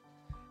happened,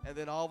 and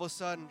then all of a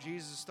sudden,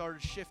 Jesus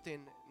started shifting.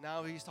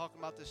 Now he's talking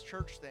about this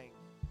church thing.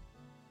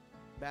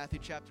 Matthew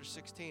chapter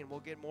 16. We'll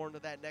get more into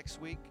that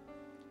next week.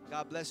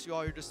 God bless you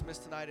all. You're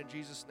dismissed tonight in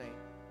Jesus' name.